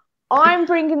day. I'm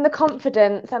bringing the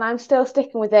confidence, and I'm still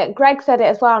sticking with it. Greg said it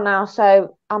as well now,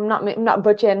 so I'm not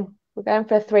budging. We're going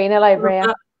for a 3-0 over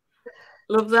here.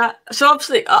 Love that. So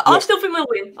obviously, I still think we'll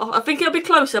win. I think it'll be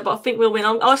closer, but I think we'll win.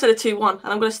 I said a 2-1,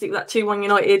 and I'm going to stick with that 2-1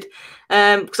 United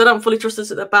because I don't fully trust us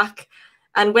at the back.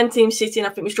 And when teams sit in, I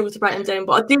think we struggle to break them down.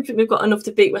 But I do think we've got enough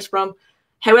to beat West Brom.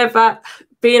 However,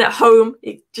 being at home,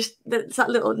 it's that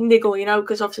little niggle,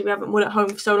 because obviously we haven't won at home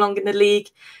for so long in the league.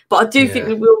 But I do think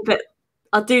we will get.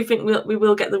 I do think we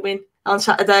will get the win on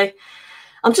Saturday.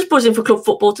 I'm just buzzing for club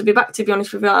football to be back. To be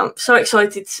honest with you, I'm so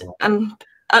excited. And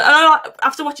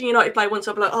after watching United play once,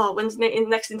 I'll be like, oh, when's the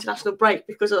next international break?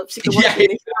 Because I'm sick of watching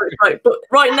it. But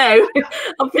right now,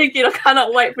 I'm thinking I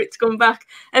cannot wait for it to come back.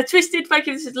 Twisted, thank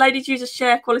you. This is Lady Choose a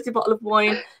share quality bottle of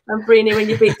wine and Brini when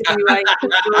you beat them anyway.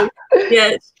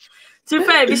 Yeah. To be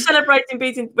fair, if you're celebrating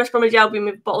beating West Bromwich Albion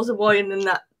with bottles of wine and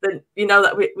that, then you know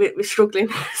that we're struggling.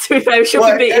 To be fair, we should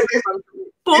be beating.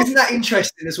 Isn't that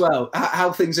interesting as well,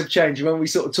 how things have changed? When we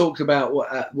sort of talked about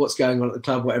what's going on at the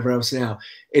club, whatever else now,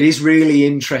 it is really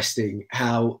interesting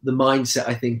how the mindset,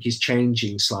 I think, is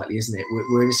changing slightly, isn't it?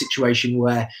 We're in a situation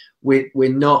where we're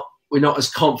not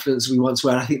as confident as we once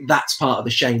were. And I think that's part of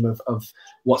the shame of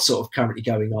what's sort of currently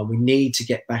going on. We need to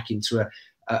get back into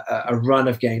a run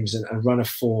of games and a run of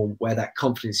form where that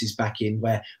confidence is back in,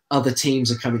 where other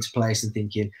teams are coming to place and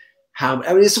thinking,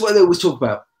 this is what they always talk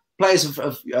about. Players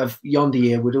of yonder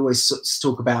year would always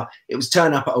talk about it was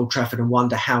turn up at Old Trafford and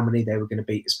wonder how many they were going to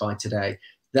beat us by today.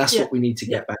 That's what we need to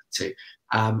get back to.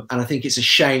 And I think it's a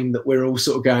shame that we're all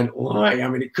sort of going, I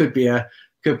mean, it could be a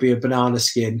banana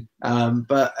skin,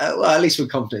 but at least we're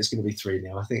confident it's going to be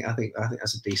 3-0. I think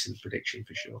that's a decent prediction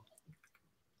for sure.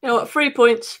 You know what, 3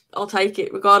 points, I'll take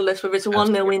it, regardless whether it's a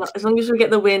 1-0 win. As long as we get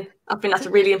the win, I think that's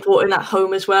really important at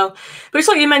home as well. But it's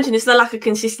like you mentioned, it's the lack of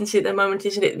consistency at the moment,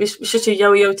 isn't it? It's such a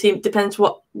yo-yo team. It depends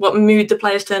what mood the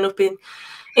players turn up in.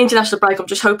 International break, I'm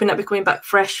just hoping that we're coming back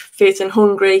fresh, fit and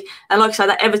hungry. And like I said,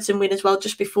 that Everton win as well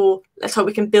just before. Let's hope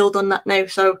we can build on that now.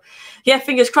 So, yeah,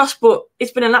 fingers crossed. But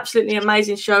it's been an absolutely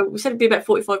amazing show. We said it'd be about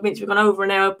 45 minutes. We've gone over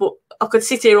an hour, but I could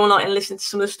sit here all night and listen to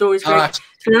some of the stories. Greg. Right.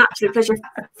 It's been an absolute pleasure.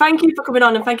 Thank you for coming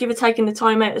on, and thank you for taking the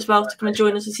time out as well to come and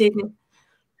join us this evening.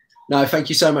 No, thank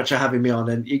you so much for having me on.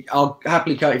 And I'll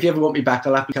happily come. If you ever want me back,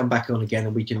 I'll happily come back on again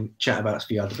and we can chat about a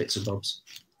few other bits and bobs.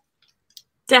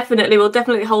 Definitely. We'll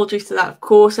definitely hold you to that, of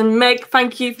course. And Meg,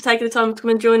 thank you for taking the time to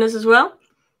come and join us as well.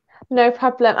 No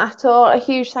problem at all. A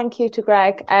huge thank you to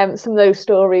Greg. Some of those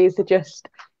stories are just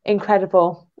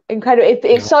incredible. Incredible.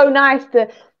 It's so nice to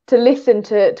listen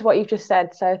to what you've just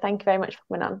said. So thank you very much for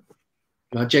coming on.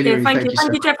 No, genuinely, thank you. So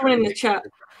thank you to everyone in the chat.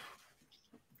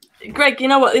 Greg, you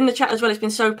know what? In the chat as well, it's been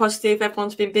so positive.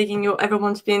 Everyone's been bigging you.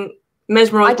 Everyone's been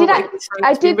mesmerised.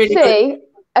 I did really see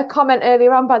a comment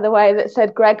earlier on, by the way, that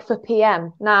said Greg for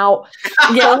PM. Now,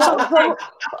 yeah,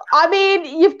 I mean,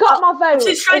 you've got my vote.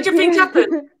 Stranger things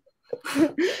happen.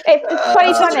 It's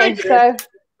 2020, so.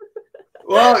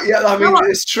 Well, yeah, I mean,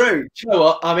 it's true. Do you know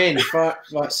what? I'm in. Right,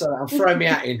 so I'm throwing my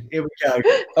hat in. Here we go.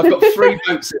 I've got 3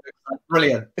 votes in it.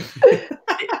 Brilliant.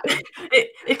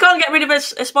 It can't get rid of a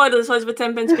spider the size of a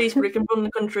 10-pence piece, but it can run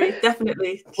the country.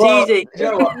 Definitely. It's easy. Do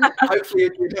you know what? Hopefully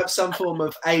you'd have some form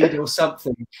of aid or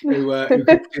something who could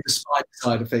do the spider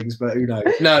side of things, but who knows?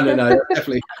 No,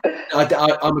 definitely.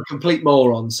 I'm a complete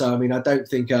moron, so I mean, I don't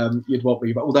think you'd want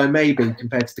me, but although maybe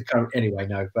compared to the current, anyway,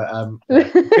 no. But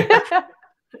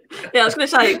yeah, I was going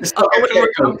to say.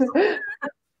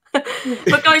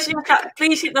 But guys, in the chat,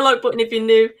 please hit the like button if you're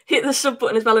new. Hit the sub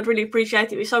button as well. I'd really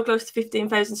appreciate it. We're so close to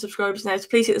 15,000 subscribers now, so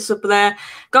please hit the sub there.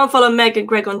 Go and follow Meg and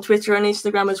Greg on Twitter and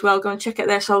Instagram as well. Go and check out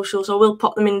their socials. I will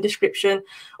pop them in the description.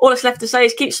 All that's left to say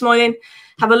is keep smiling.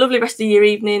 Have a lovely rest of your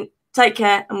evening. Take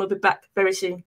care, and we'll be back very soon.